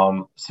lot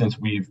since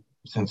we've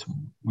since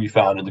we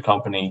founded the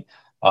company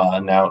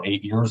now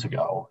 8 years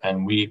ago,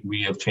 and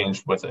we have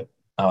changed with it.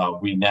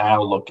 We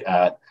now look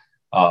at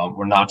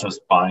we're not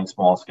just buying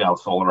small scale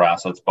solar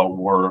assets, but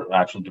we're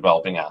actually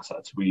developing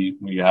assets.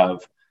 We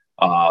have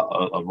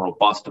a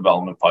robust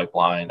development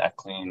pipeline at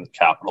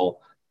CleanCapital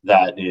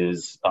that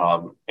is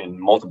in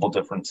multiple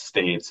different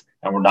states,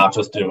 and we're not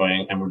just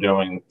doing, and we're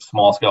doing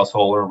small scale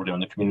solar. We're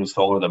doing the community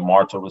solar that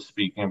Marta was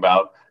speaking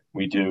about.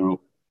 We do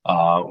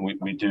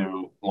we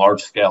do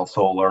large scale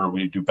solar.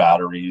 We do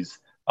batteries.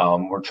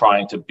 We're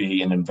trying to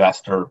be an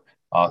investor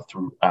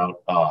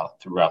throughout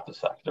the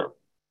sector.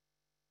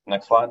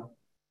 Next slide.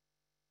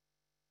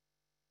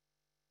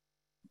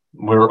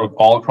 We're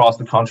all across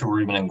the country.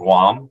 We're even in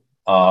Guam.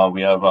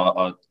 We have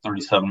a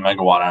 37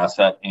 megawatt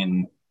asset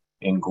in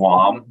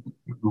Guam.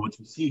 What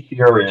you see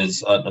here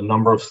is a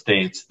number of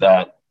states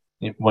that,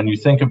 when you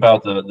think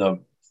about the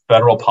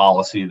federal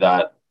policy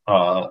that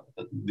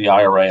the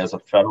IRA as a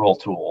federal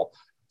tool,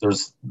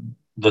 there's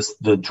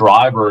the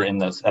driver in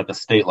this at the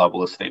state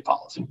level is state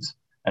policies.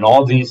 And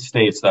all these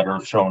states that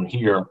are shown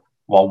here,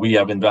 while we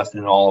have invested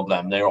in all of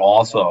them, they are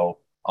also,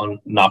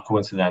 not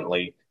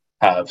coincidentally,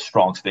 have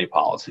strong state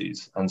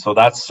policies. And so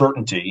that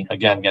certainty,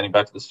 again, getting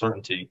back to the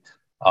certainty,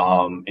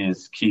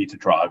 is key to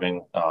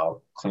driving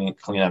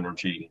clean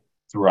energy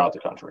throughout the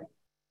country.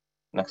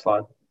 Next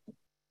slide.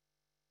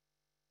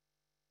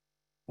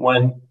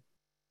 When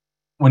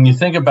you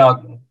think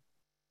about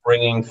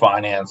bringing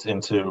finance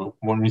into,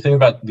 when we think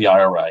about the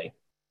IRA,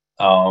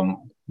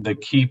 the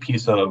key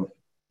piece of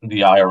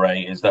the IRA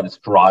is that it's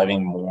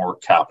driving more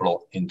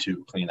capital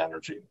into clean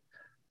energy.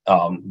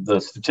 The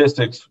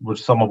statistics,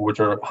 some of which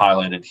are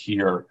highlighted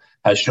here,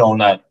 has shown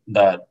that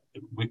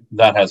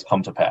has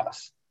come to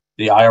pass.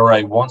 The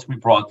IRA, once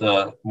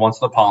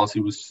the policy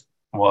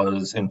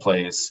was in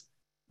place,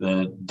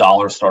 the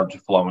dollars started to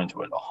flow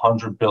into it.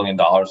 $100 billion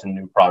in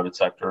new private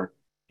sector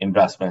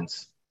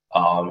investments,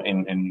 up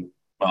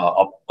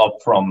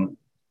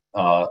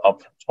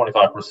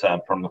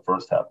 25% from the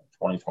first half of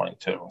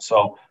 2022.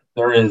 So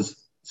there is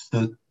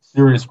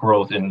serious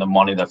growth in the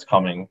money that's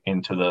coming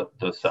into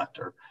the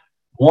sector.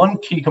 One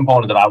key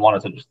component that I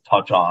wanted to just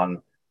touch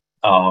on,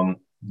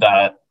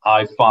 that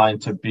I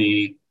find to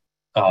be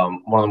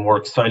one of the more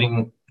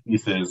exciting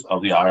pieces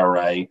of the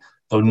IRA,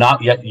 though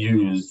not yet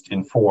used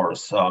in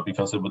force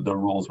because the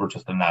rules were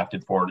just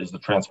enacted for it, is the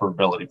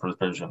transferability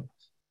provision.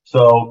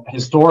 So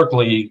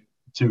historically,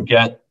 to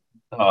get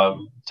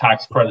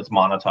tax credits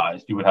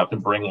monetized, you would have to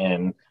bring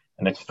in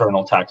an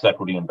external tax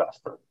equity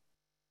investor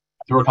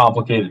through a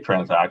complicated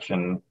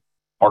transaction,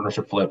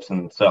 partnership flips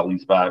and sale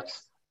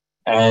leasebacks.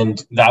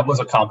 And that was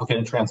a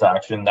complicated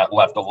transaction that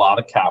left a lot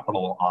of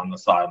capital on the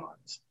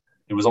sidelines.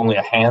 It was only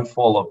a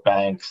handful of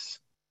banks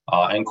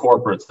and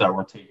corporates that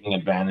were taking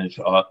advantage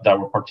of, that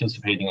were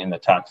participating in the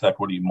tax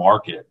equity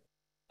market.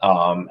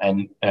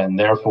 And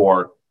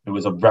therefore, it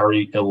was a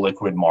very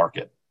illiquid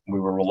market. We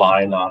were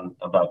relying on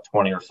about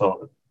 20 or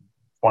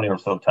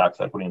so tax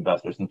equity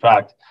investors. In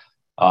fact,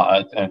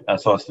 I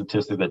saw a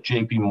statistic that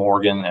JP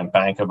Morgan and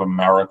Bank of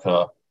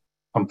America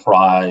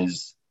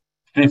comprise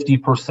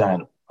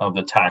 50% of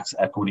the tax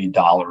equity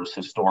dollars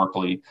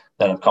historically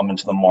that have come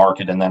into the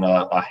market, and then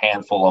a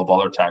handful of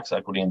other tax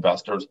equity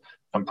investors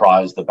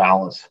comprise the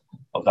balance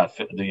of that,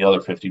 the other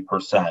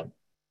 50%.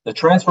 The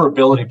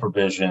transferability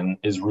provision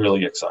is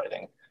really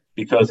exciting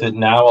because it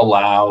now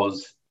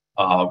allows,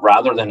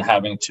 rather than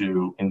having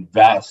to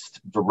invest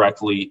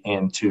directly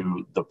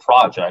into the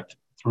project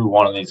through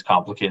one of these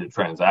complicated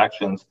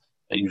transactions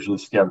that usually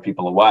scare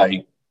people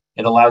away,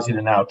 it allows you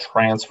to now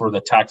transfer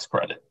the tax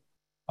credit.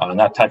 And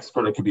that tax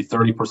credit could be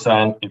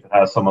 30%. If it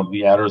has some of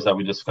the adders that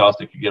we discussed,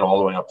 it could get all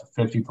the way up to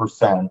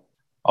 50%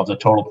 of the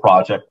total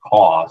project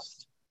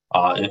cost.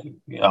 It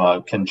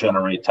can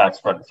generate tax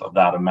credits of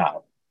that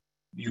amount.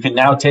 You can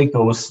now take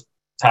those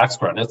tax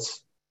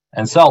credits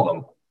and sell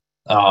them.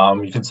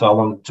 You can sell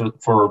them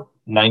for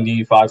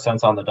 95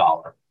 cents on the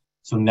dollar.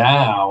 So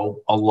now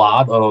a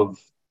lot of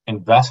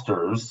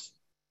investors,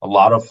 a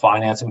lot of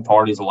financing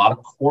parties, a lot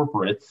of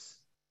corporates,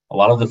 a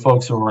lot of the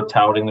folks who are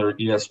touting their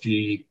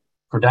ESG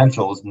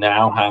credentials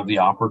now have the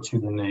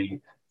opportunity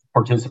to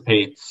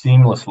participate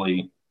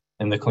seamlessly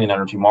in the clean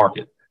energy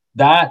market.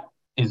 That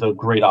is a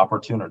great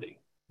opportunity.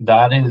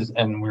 That is,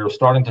 and we're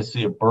starting to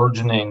see a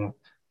burgeoning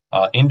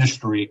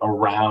industry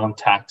around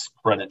tax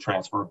credit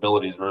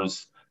transferability.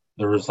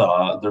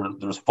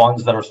 There's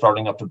funds that are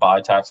starting up to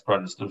buy tax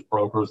credits. There's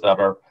brokers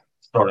that are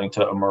starting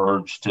to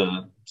emerge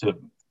to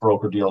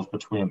broker deals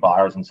between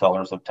buyers and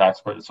sellers of tax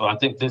credits. So I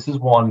think this is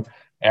one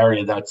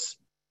area that's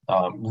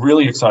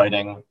really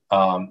exciting,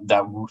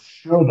 that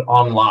should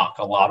unlock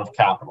a lot of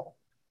capital,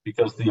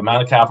 because the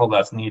amount of capital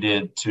that's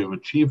needed to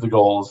achieve the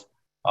goals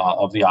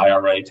of the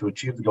IRA, to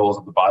achieve the goals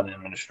of the Biden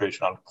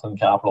administration on clean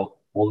capital,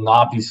 will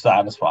not be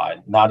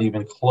satisfied, not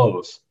even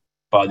close,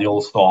 by the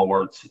old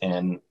stalwarts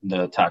in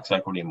the tax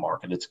equity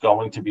market. It's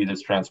going to be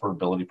this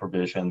transferability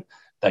provision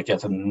that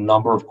gets a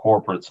number of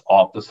corporates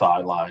off the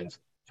sidelines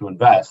to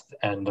invest.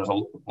 And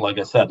like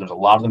I said, there's a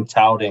lot of them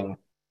touting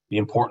the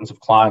importance of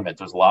climate.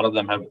 There's a lot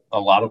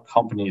of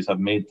companies have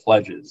made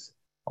pledges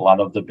A lot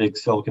of the big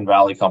Silicon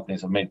Valley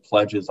companies have made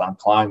pledges on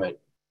climate,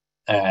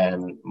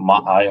 and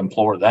I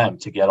implore them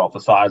to get off the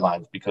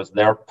sidelines because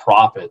their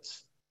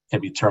profits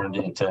can be turned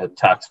into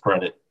tax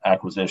credit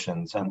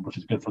acquisitions, and which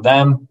is good for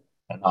them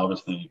and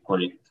obviously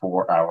great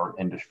for our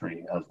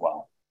industry as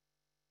well.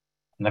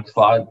 Next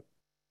slide.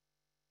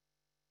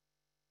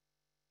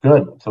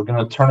 Good. So we're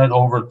going to turn it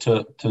over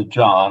to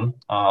Jon.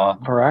 All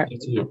right.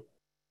 It's you.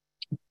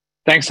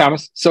 Thanks,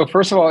 Thomas. So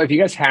first of all, if you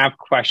guys have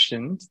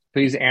questions,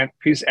 please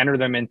enter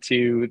them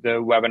into the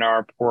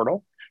webinar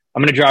portal.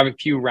 I'm going to drive a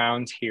few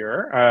rounds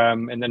here,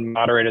 and then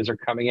moderators are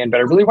coming in. But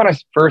I really want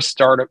to first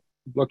start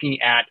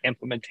looking at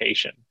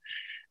implementation.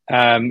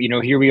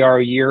 Here we are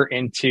a year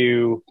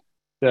into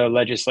the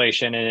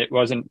legislation, and it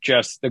wasn't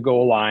just the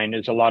goal line.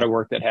 There's a lot of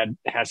work that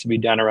has to be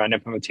done around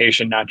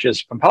implementation, not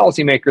just from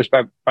policymakers,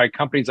 but by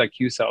companies like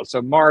Qcells.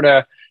 So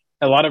Marta,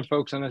 a lot of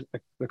folks on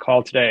the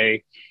call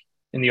today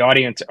in the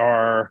audience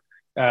are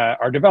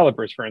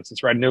developers, for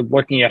instance, right? And they're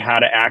looking at how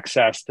to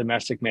access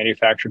domestic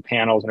manufactured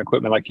panels and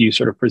equipment like you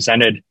sort of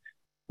presented.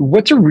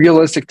 What's a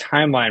realistic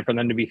timeline for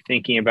them to be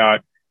thinking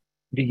about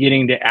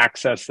beginning to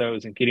access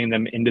those and getting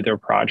them into their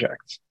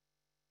projects?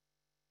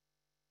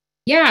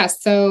 Yeah,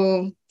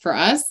 so for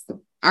us,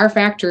 our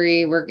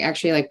factory, we're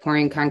actually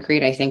pouring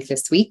concrete, I think,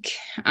 this week.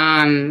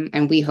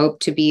 And we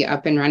hope to be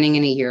up and running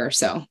in a year or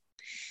so.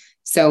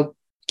 So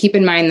keep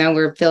in mind, though,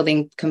 we're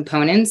building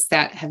components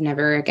that have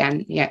never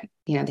yet,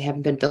 they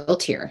haven't been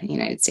built here in the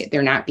United States.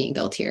 They're not being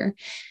built here.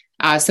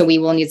 So we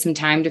will need some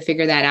time to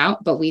figure that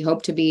out, but we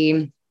hope to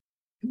be,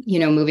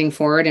 moving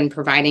forward and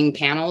providing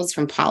panels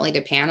from poly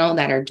to panel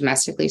that are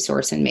domestically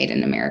sourced and made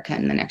in America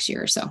in the next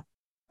year or so.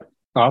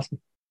 Awesome.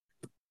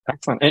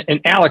 Excellent.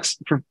 And Alex,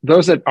 for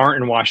those that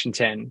aren't in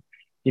Washington,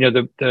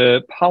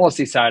 the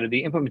policy side of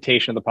the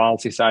implementation of the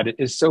policy side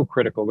is so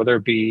critical, whether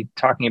it be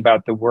talking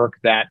about the work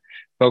that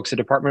folks at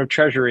Department of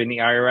Treasury and the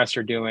IRS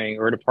are doing,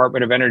 or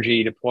Department of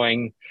Energy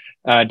deploying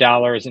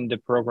dollars into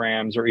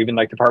programs, or even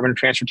like Department of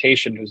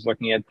Transportation, who's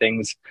looking at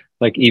things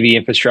like EV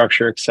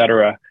infrastructure, et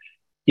cetera.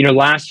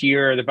 Last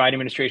year, the Biden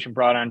administration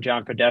brought on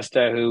Jon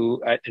Podesta,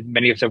 who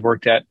many of us have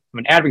worked at from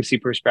an advocacy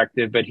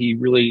perspective, but he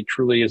really,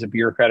 truly is a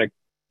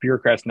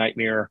bureaucrat's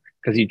nightmare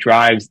because he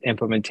drives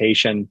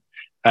implementation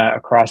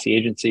across the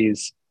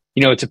agencies.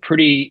 It's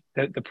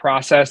the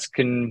process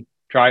can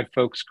drive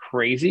folks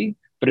crazy,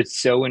 but it's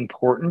so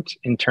important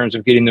in terms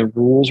of getting the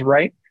rules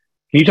right.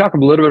 Can you talk a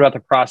little bit about the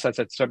process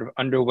that's sort of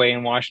underway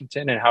in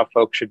Washington and how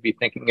folks should be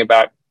thinking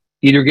about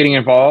either getting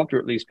involved or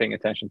at least paying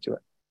attention to it?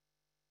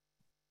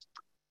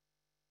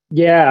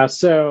 Yeah,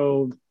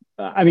 so,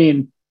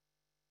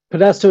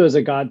 Podesta is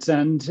a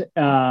godsend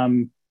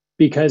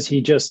because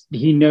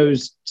he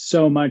knows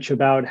so much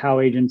about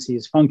how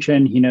agencies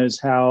function. He knows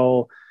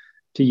how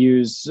to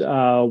use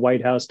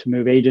White House to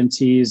move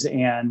agencies,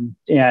 and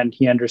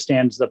he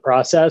understands the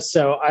process.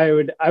 So I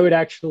would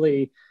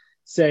actually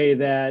say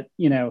that,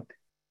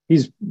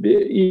 he's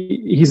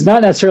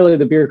not necessarily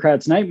the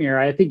bureaucrat's nightmare.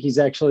 I think he's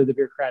actually the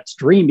bureaucrat's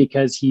dream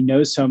because he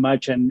knows so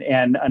much and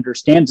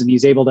understands, and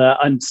he's able to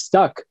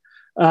unstuck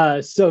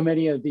so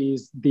many of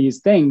these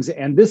things.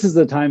 And this is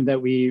the time that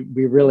we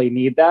really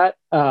need that.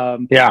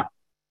 Yeah.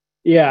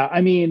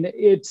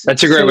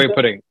 That's a great way of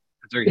putting it.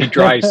 He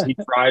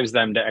drives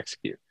them to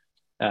execute.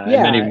 And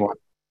many more.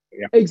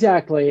 Yeah.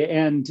 Exactly.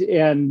 And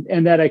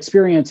that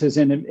experience is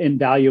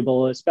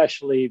invaluable,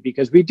 especially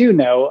because we do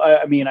know,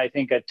 I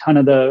think a ton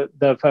of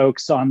the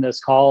folks on this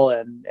call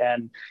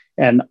and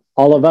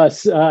all of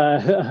us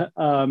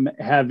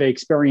have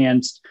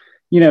experienced,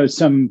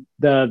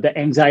 the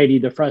anxiety,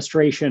 the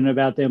frustration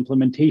about the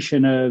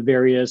implementation of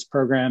various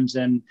programs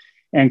and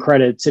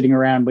credits sitting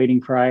around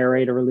waiting for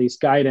IRA to release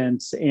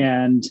guidance.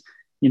 And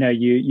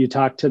you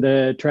talk to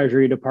the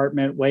Treasury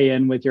Department, weigh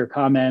in with your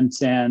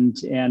comments, and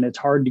it's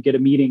hard to get a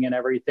meeting and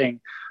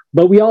everything.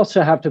 But we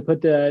also have to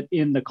put that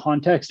in the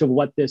context of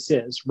what this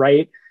is,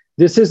 right?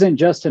 This isn't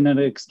just an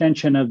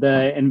extension of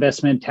the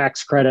investment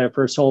tax credit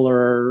for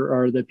solar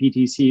or the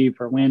PTC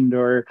for wind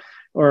or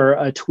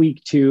a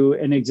tweak to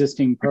an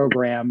existing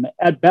program.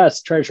 At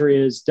best,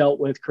 Treasury has dealt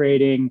with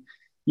creating,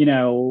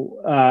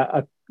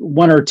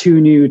 one or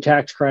two new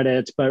tax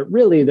credits, but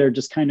really they're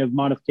just kind of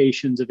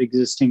modifications of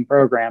existing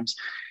programs.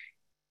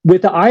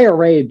 With the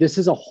IRA, this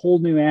is a whole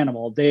new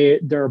animal.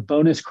 There are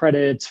bonus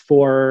credits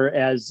for,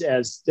 as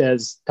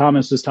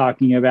Thomas was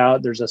talking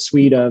about, there's a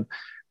suite of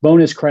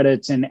bonus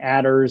credits and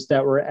adders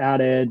that were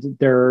added.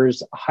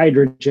 There's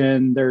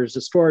hydrogen, there's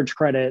a storage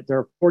credit, there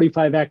are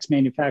 45X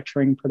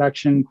manufacturing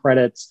production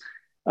credits.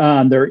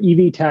 There are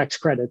EV tax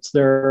credits.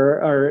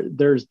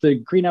 There's the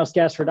Greenhouse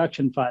Gas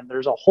Reduction Fund.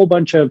 There's a whole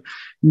bunch of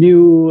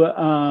new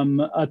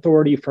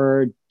authority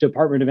for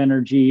Department of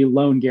Energy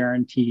loan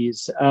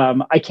guarantees.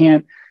 I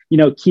can't,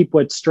 keep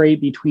what's straight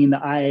between the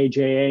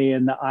IIJA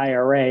and the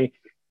IRA.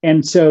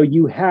 And so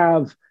you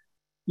have,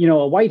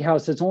 a White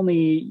House that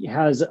only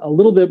has a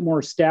little bit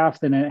more staff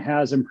than it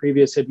has in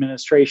previous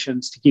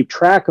administrations to keep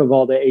track of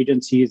all the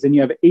agencies. And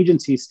you have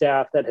agency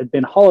staff that had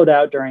been hollowed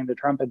out during the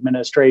Trump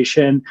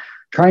administration,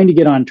 trying to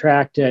get on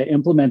track to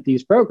implement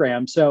these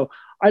programs. So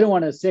I don't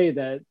want to say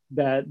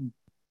that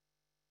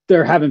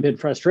there haven't been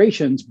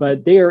frustrations,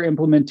 but they are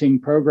implementing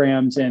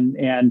programs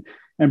and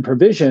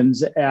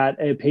provisions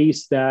at a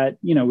pace that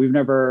we've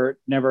never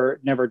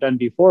done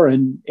before,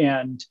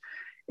 and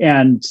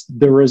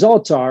the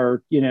results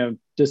are,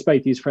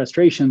 despite these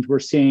frustrations, we're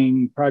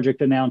seeing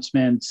project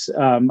announcements.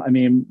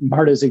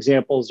 Marta's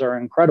examples are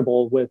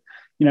incredible. With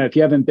if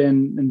you haven't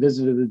been and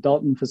visited the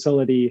Dalton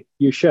facility,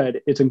 you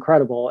should. It's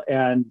incredible,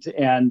 and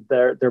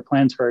their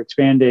plans for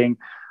expanding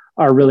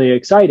are really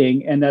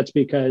exciting, and that's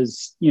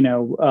because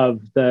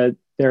they're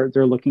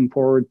looking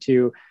forward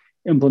to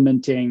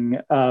implementing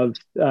of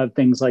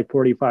things like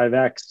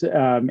 45X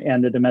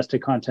and the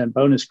domestic content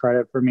bonus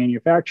credit for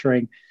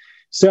manufacturing.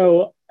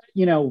 So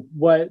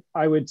what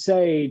I would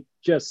say,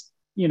 just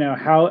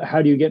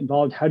how do you get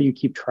involved? How do you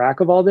keep track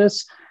of all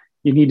this?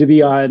 You need to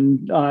be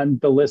on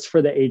the list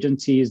for the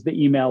agencies,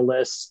 the email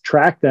lists,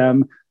 track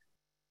them.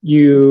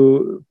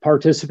 You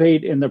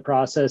participate in the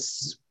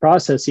processes.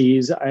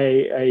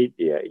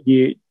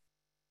 You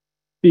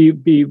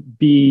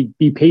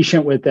be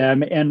patient with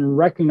them and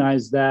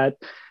recognize that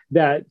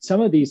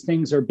some of these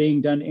things are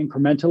being done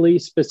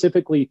incrementally,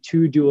 specifically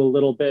to do a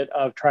little bit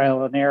of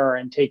trial and error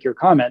and take your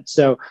comments.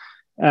 So,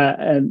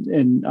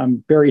 and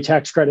I'm very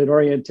tax credit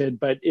oriented,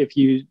 but if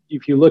you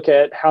look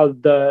at how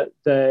the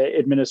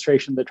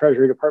administration, the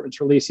Treasury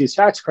Department's released these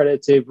tax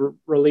credits, they've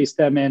released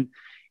them in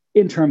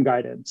interim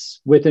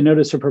guidance with a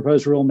notice of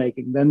proposed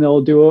rulemaking. Then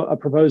they'll do a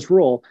proposed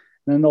rule,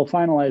 and then they'll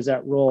finalize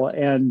that rule,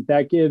 and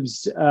that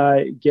gives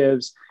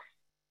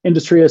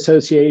industry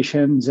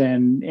associations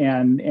and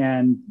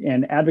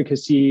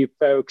advocacy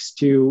folks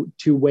to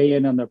weigh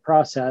in on the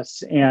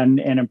process and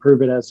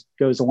improve it as it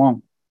goes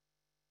along.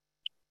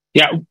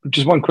 Yeah,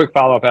 just one quick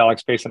follow-up,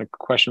 Alex, based on a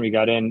question we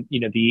got in.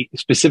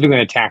 Specifically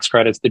on the tax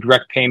credits, the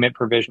direct payment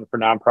provision for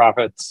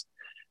nonprofits.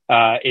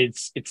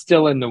 It's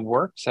still in the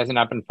works, hasn't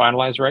not been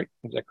finalized, right?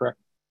 Is that correct?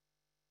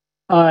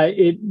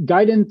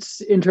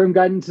 Interim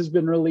guidance has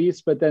been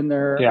released, but then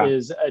there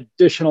is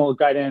additional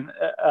guidance,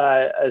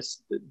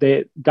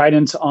 the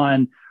guidance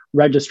on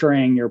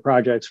registering your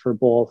projects for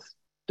both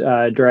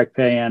direct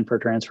pay and for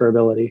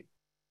transferability.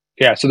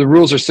 Yeah, so the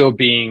rules are still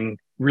being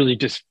really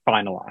just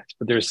finalized,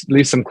 but there's at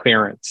least some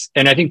clearance.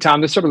 And I think, Tom,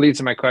 this sort of leads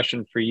to my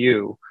question for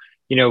you.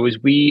 As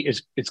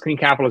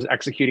CleanCapital is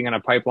executing on a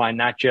pipeline,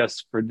 not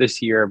just for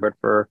this year, but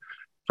for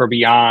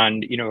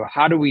beyond,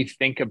 how do we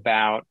think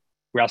about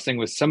wrestling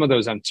with some of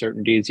those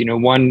uncertainties?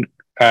 One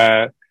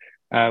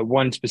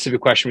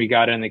specific question we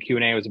got in the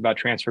Q&A was about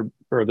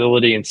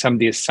transferability and some of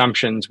the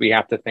assumptions we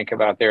have to think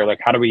about there. Like,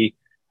 how do we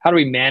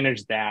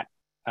manage that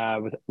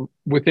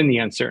within the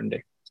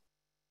uncertainty?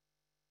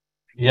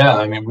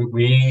 Yeah,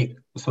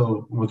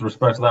 so with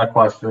respect to that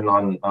question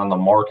on the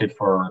market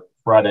for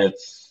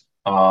credits,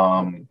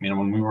 when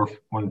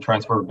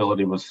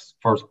transferability was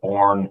first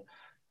born,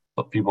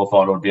 people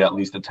thought it would be at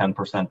lest a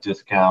 10%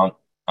 discount.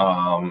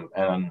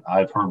 And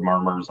I've heard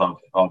murmurs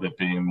of it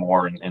being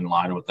more in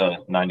line with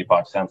the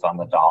 95 cents on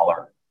the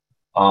dollar.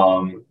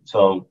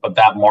 But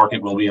that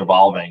market will be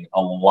evolving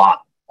a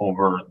lot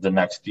over the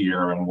next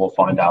year, and we'll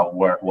find out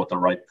what the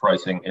right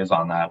pricing is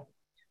on that.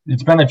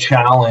 It's been a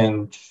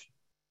challenge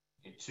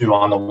to,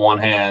 on the one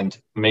hand,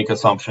 make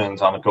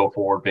assumptions on a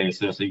go-forward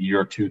basis, a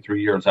year, 2,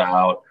 3 years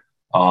out,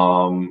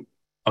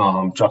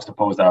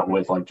 juxtapose that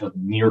with just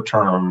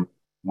near-term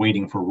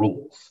waiting for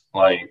rules.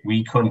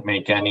 We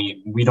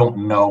don't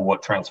know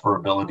what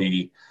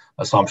transferability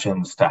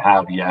assumptions to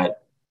have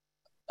yet.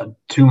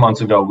 2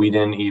 months ago, we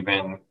didn't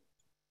even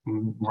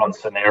run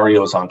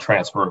scenarios on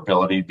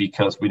transferability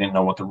because we didn't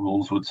know what the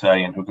rules would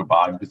say and who could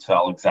buy, who could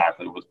sell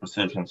exactly with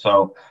precision.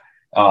 So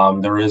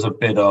there is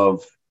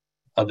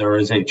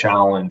a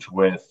challenge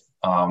with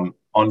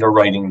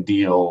underwriting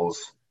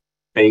deals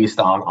based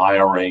on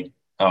IRA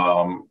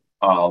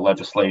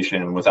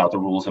legislation without the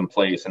rules in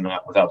place and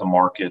without the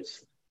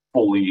markets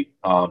fully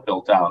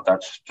built out.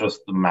 That's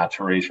just the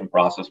maturation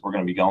process we're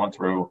going to be going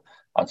through,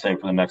 I'd say,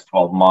 for the next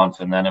 12 months.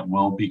 And then it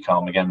will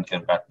become, again,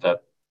 back to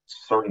that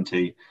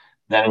certainty,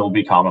 then it will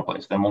be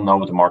commonplace. Then we'll know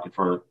what the market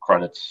for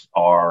credits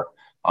are.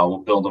 We'll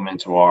build them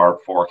into our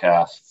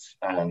forecasts,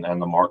 and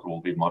the market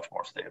will be much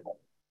more stable.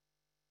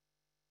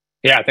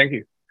 Yeah, thank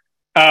you.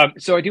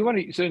 So I do want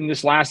to, so in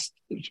this last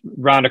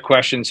round of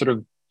questions,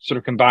 sort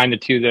of combine the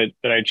two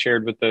that I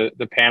shared with the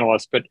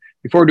panelists. But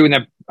before doing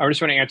that, I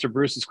just want to answer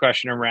Bruce's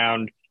question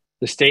around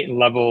the state and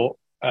local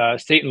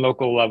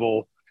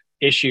level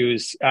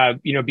issues.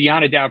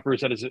 Beyond a doubt,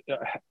 Bruce, that is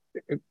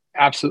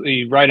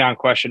absolutely right on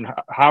question.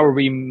 How are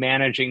we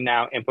managing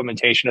now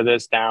implementation of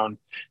this down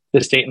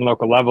the state and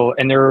local level?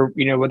 And there,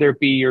 whether it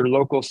be your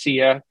local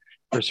SIA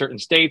for certain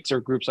states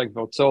or groups like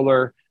Vote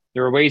Solar,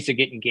 there are ways to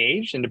get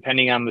engaged, and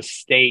depending on the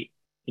state,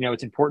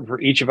 it's important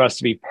for each of us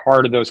to be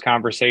part of those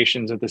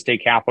conversations at the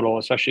state capitol,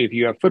 especially if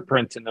you have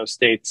footprints in those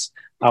states,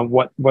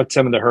 what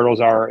some of the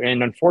hurdles are.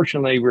 And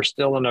unfortunately, we're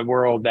still in a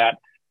world that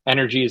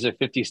energy is a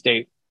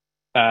 50-state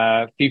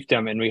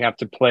fiefdom, and we have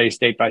to play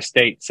state by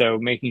state. So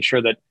making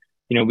sure that,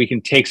 we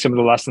can take some of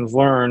the lessons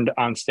learned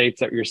on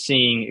states that you're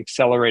seeing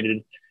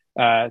accelerated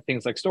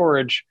things like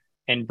storage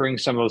and bring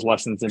some of those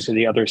lessons into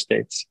the other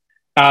states.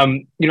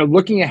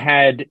 Looking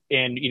ahead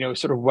and,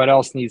 sort of what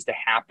else needs to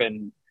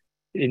happen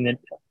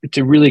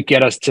to really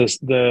get us to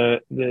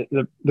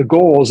the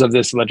goals of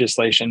this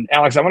legislation.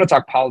 Alex, I want to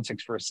talk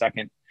politics for a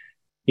second.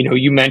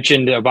 You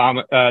mentioned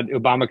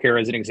Obamacare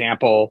as an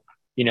example,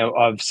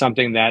 of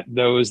something that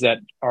those that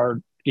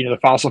are, the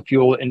fossil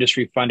fuel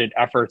industry funded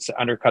efforts to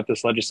undercut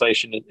this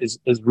legislation is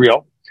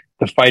real.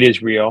 The fight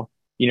is real.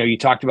 You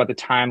talked about the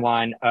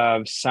timeline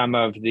of some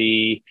of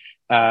the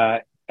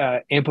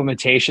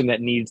implementation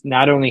that needs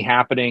not only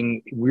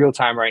happening real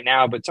time right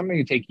now, but something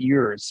to take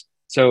years.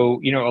 So,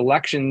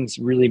 elections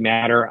really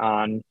matter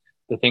on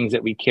the things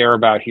that we care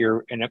about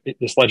here. And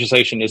this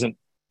legislation isn't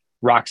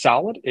rock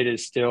solid. It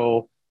is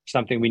still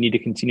something we need to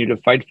continue to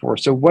fight for.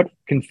 So what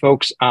can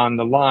folks on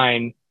the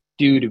line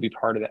do to be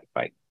part of that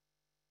fight?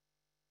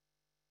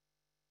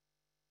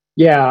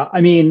 Yeah,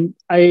 I mean,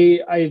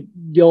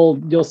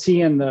 you'll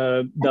see in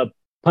the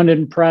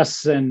pundit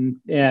press and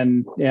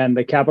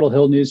the Capitol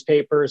Hill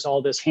newspapers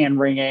all this hand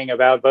wringing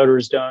about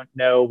voters don't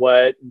know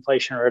what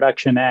Inflation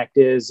Reduction Act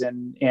is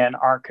and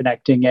aren't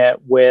connecting it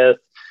with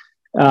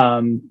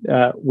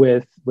the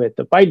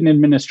Biden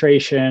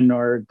administration,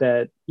 or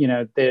that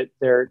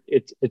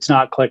it's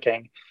not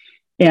clicking.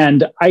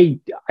 And I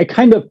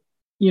kind of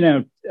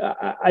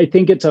I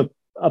think it's a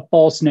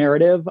false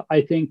narrative. I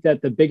think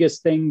that the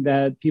biggest thing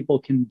that people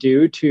can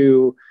do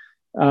to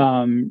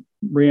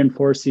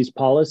reinforce these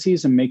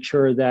policies and make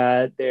sure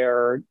that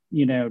they're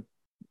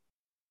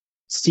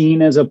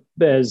seen as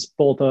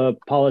both a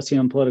policy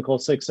and political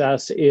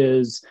success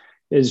is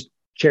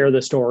share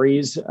the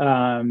stories.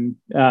 Marta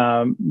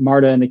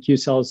and the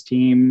Qcells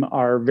team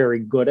are very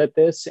good at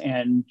this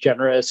and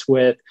generous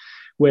with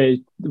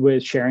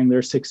sharing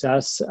their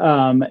success,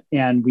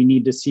 and we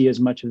need to see as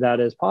much of that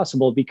as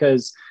possible,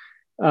 because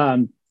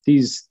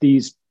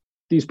these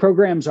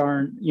programs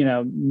aren't,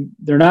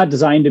 they're not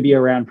designed to be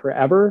around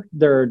forever.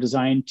 They're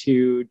designed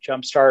to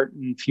jumpstart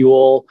and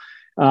fuel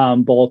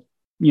both,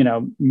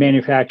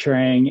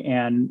 manufacturing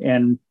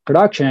and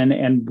production.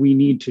 And we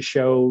need to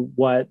show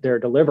what they're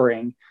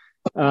delivering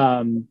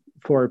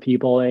for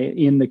people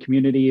in the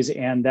communities.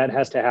 And that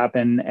has to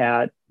happen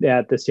at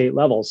the state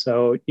level.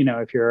 So,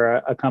 if you're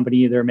a company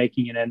either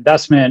making an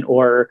investment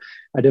or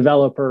a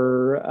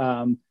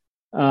developer,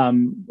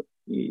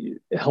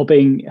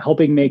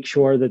 helping make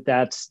sure that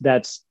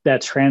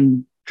that's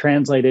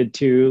translated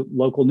to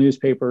local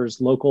newspapers,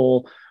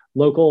 local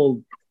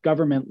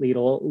government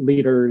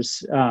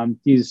leaders.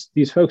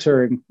 These folks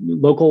are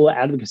local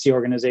advocacy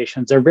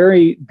organizations. They're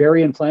very,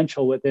 very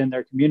influential within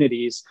their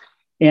communities,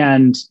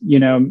 and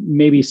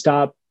maybe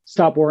stop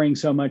worrying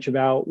so much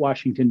about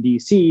Washington,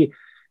 D.C.,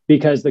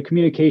 because the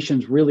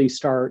communications really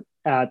start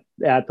at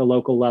the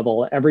local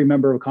level. Every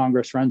member of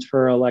Congress runs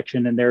for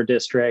election in their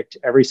district.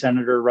 Every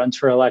senator runs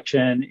for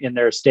election in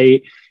their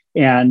state.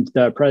 And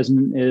the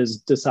president is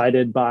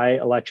decided by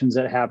elections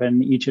that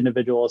happen in each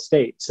individual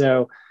state.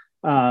 So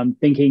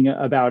thinking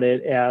about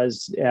it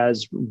as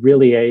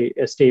really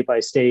a state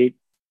by state,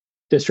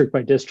 district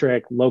by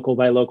district, local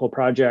by local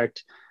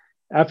project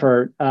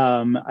effort,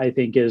 I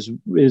think is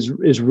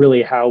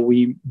really how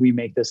we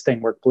make this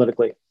thing work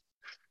politically.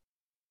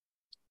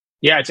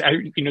 Yeah,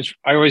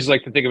 I always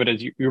like to think of it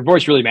as your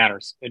voice really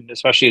matters, and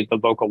especially at the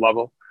local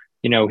level.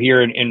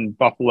 Here in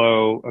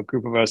Buffalo, a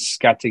group of us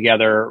got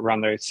together around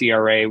the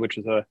CRA, which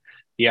is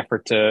the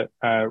effort to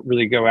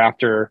really go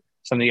after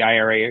some of the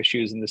IRA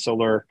issues and the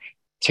solar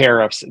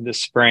tariffs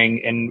this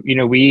spring. And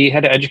we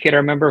had to educate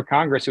our member of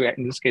Congress, who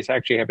in this case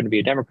actually happened to be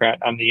a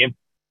Democrat, on the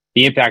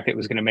impact it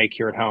was going to make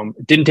here at home.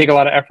 It didn't take a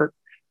lot of effort.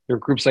 There are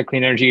groups like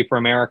Clean Energy for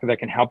America that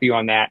can help you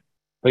on that,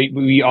 but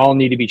we all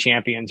need to be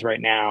champions right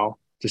now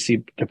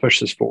to push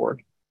this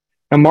forward.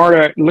 Now,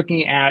 Marta,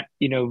 looking at,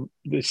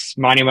 this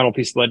monumental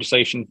piece of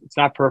legislation, it's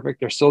not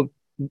perfect. There's still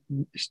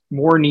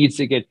more needs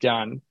to get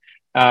done.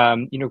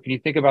 Can you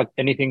think about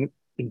anything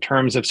in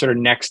terms of sort of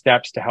next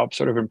steps to help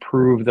sort of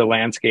improve the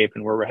landscape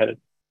and where we're headed?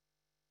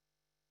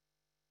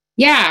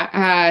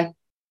 Yeah.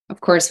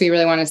 Of course, we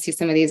really want to see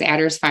some of these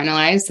adders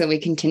finalized so we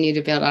continue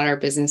to build out our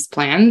business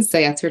plans. So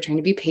yes, we're trying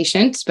to be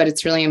patient, but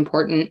it's really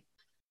important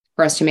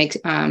for us to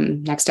make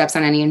next steps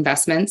on any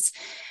investments.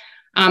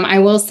 I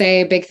will say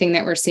a big thing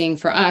that we're seeing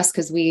for us,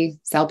 because we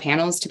sell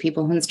panels to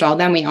people who install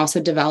them, we also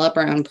develop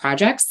our own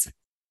projects.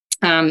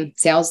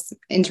 Sales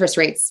interest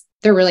rates,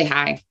 they're really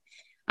high.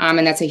 And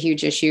that's a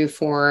huge issue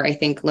for, I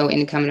think, low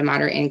income to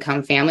moderate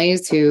income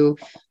families who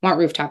want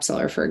rooftop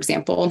solar, for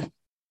example,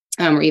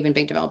 or even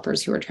big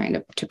developers who are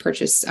trying to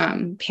purchase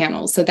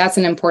panels. So that's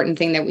an important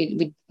thing that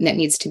that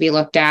needs to be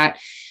looked at.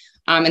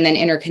 And then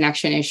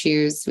interconnection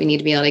issues. We need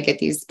to be able to get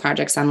these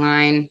projects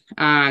online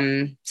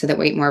so that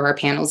more of our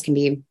panels can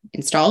be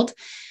installed.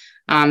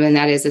 And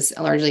that is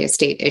largely a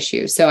state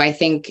issue. So I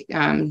think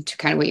to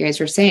kind of what you guys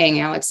were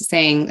saying, Alex is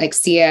saying, like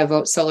SIA,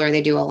 Vote Solar,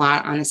 they do a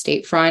lot on the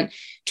state front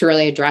to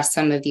really address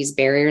some of these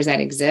barriers that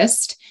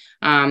exist.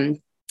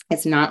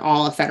 It's not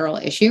all a federal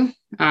issue.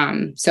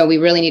 So we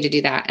really need to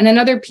do that. And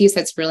another piece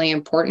that's really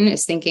important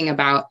is thinking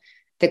about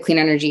the clean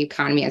energy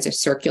economy as a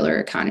circular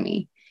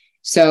economy.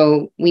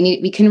 So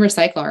we can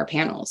recycle our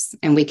panels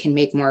and we can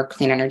make more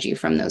clean energy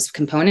from those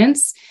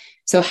components.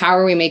 So how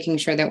are we making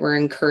sure that we're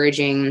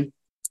encouraging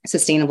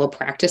sustainable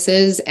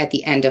practices at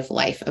the end of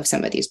life of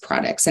some of these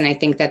products? And I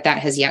think that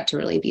has yet to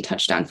really be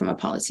touched on from a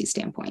policy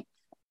standpoint.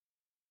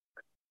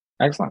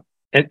 Excellent.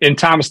 And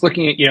Thomas,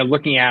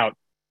 looking out,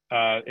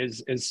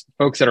 is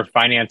folks that are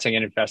financing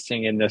and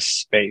investing in this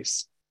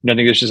space. I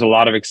think there's just a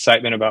lot of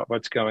excitement about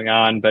what's going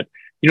on, but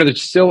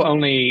there's still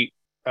only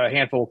a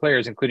handful of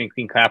players, including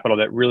CleanCapital,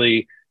 that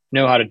really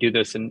know how to do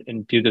this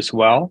and do this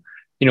well.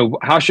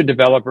 How should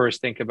developers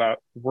think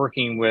about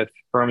working with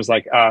firms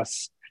like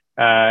us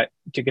to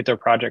get their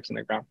projects in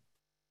the ground?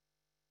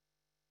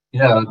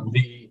 Yeah,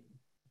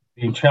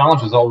 the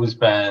challenge has always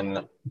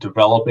been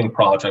developing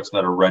projects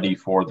that are ready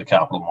for the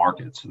capital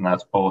markets, and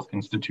that's both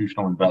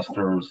institutional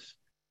investors,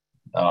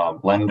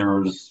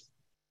 lenders,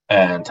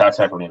 and tax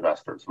equity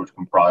investors, which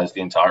comprise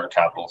the entire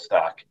capital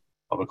stack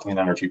of a clean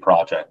energy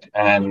project.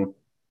 And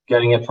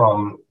getting it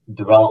from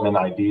development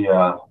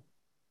idea,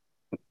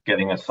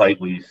 getting a site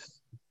lease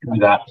through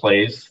that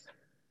place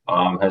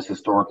has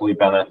historically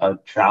been a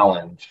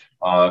challenge.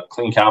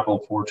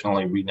 CleanCapital,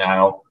 fortunately, we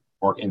now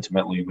work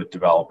intimately with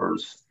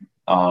developers.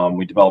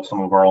 We develop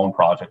some of our own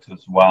projects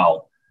as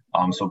well.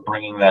 So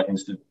bringing that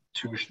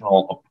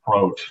institutional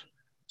approach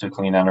to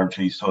clean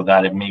energy so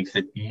that it makes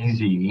it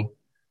easy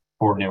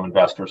for new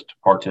investors to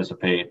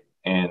participate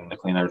in the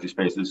clean energy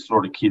space is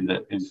sort of key to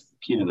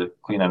the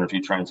clean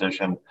energy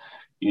transition.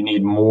 You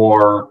need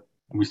more.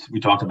 We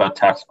talked about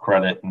tax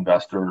credit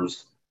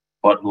investors,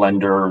 but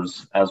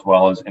lenders as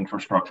well as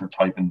infrastructure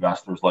type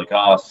investors like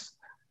us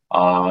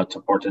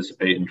to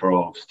participate in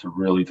droves to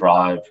really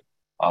drive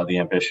the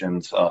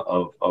ambitions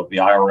of the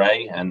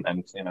IRA and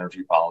clean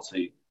energy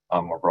policy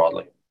more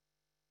broadly.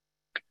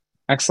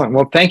 Excellent.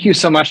 Well, thank you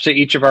so much to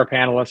each of our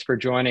panelists for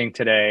joining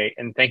today.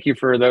 And thank you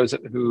for those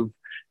who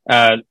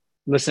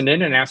listened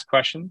in and asked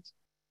questions.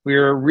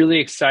 We're really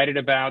excited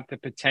about the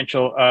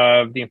potential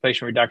of the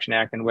Inflation Reduction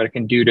Act and what it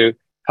can do to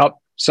help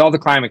solve the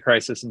climate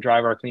crisis and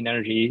drive our clean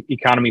energy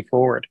economy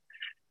forward.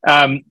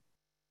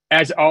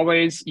 As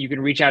always, you can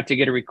reach out to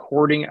get a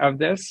recording of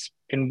this.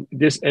 And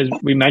this, as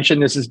we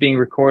mentioned, this is being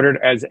recorded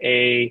as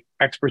a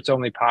experts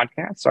only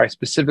podcast. So I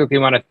specifically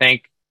want to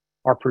thank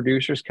our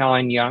producers,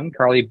 Colleen Young,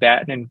 Carly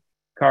Batten, and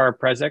Cara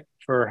Prezek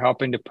for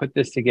helping to put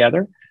this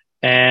together.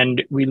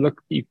 And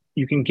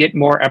you can get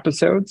more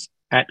episodes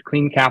at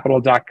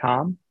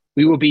cleancapital.com.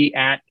 We will be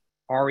at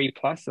RE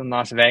Plus in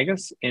Las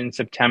Vegas in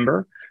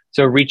September.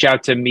 So reach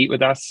out to meet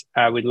with us.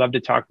 We'd love to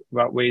talk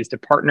about ways to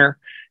partner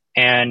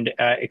and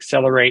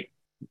accelerate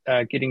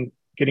getting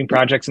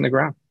projects in the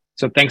ground.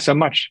 So thanks so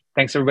much.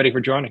 Thanks everybody for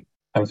joining.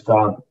 Thanks,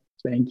 John.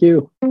 Thank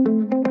you.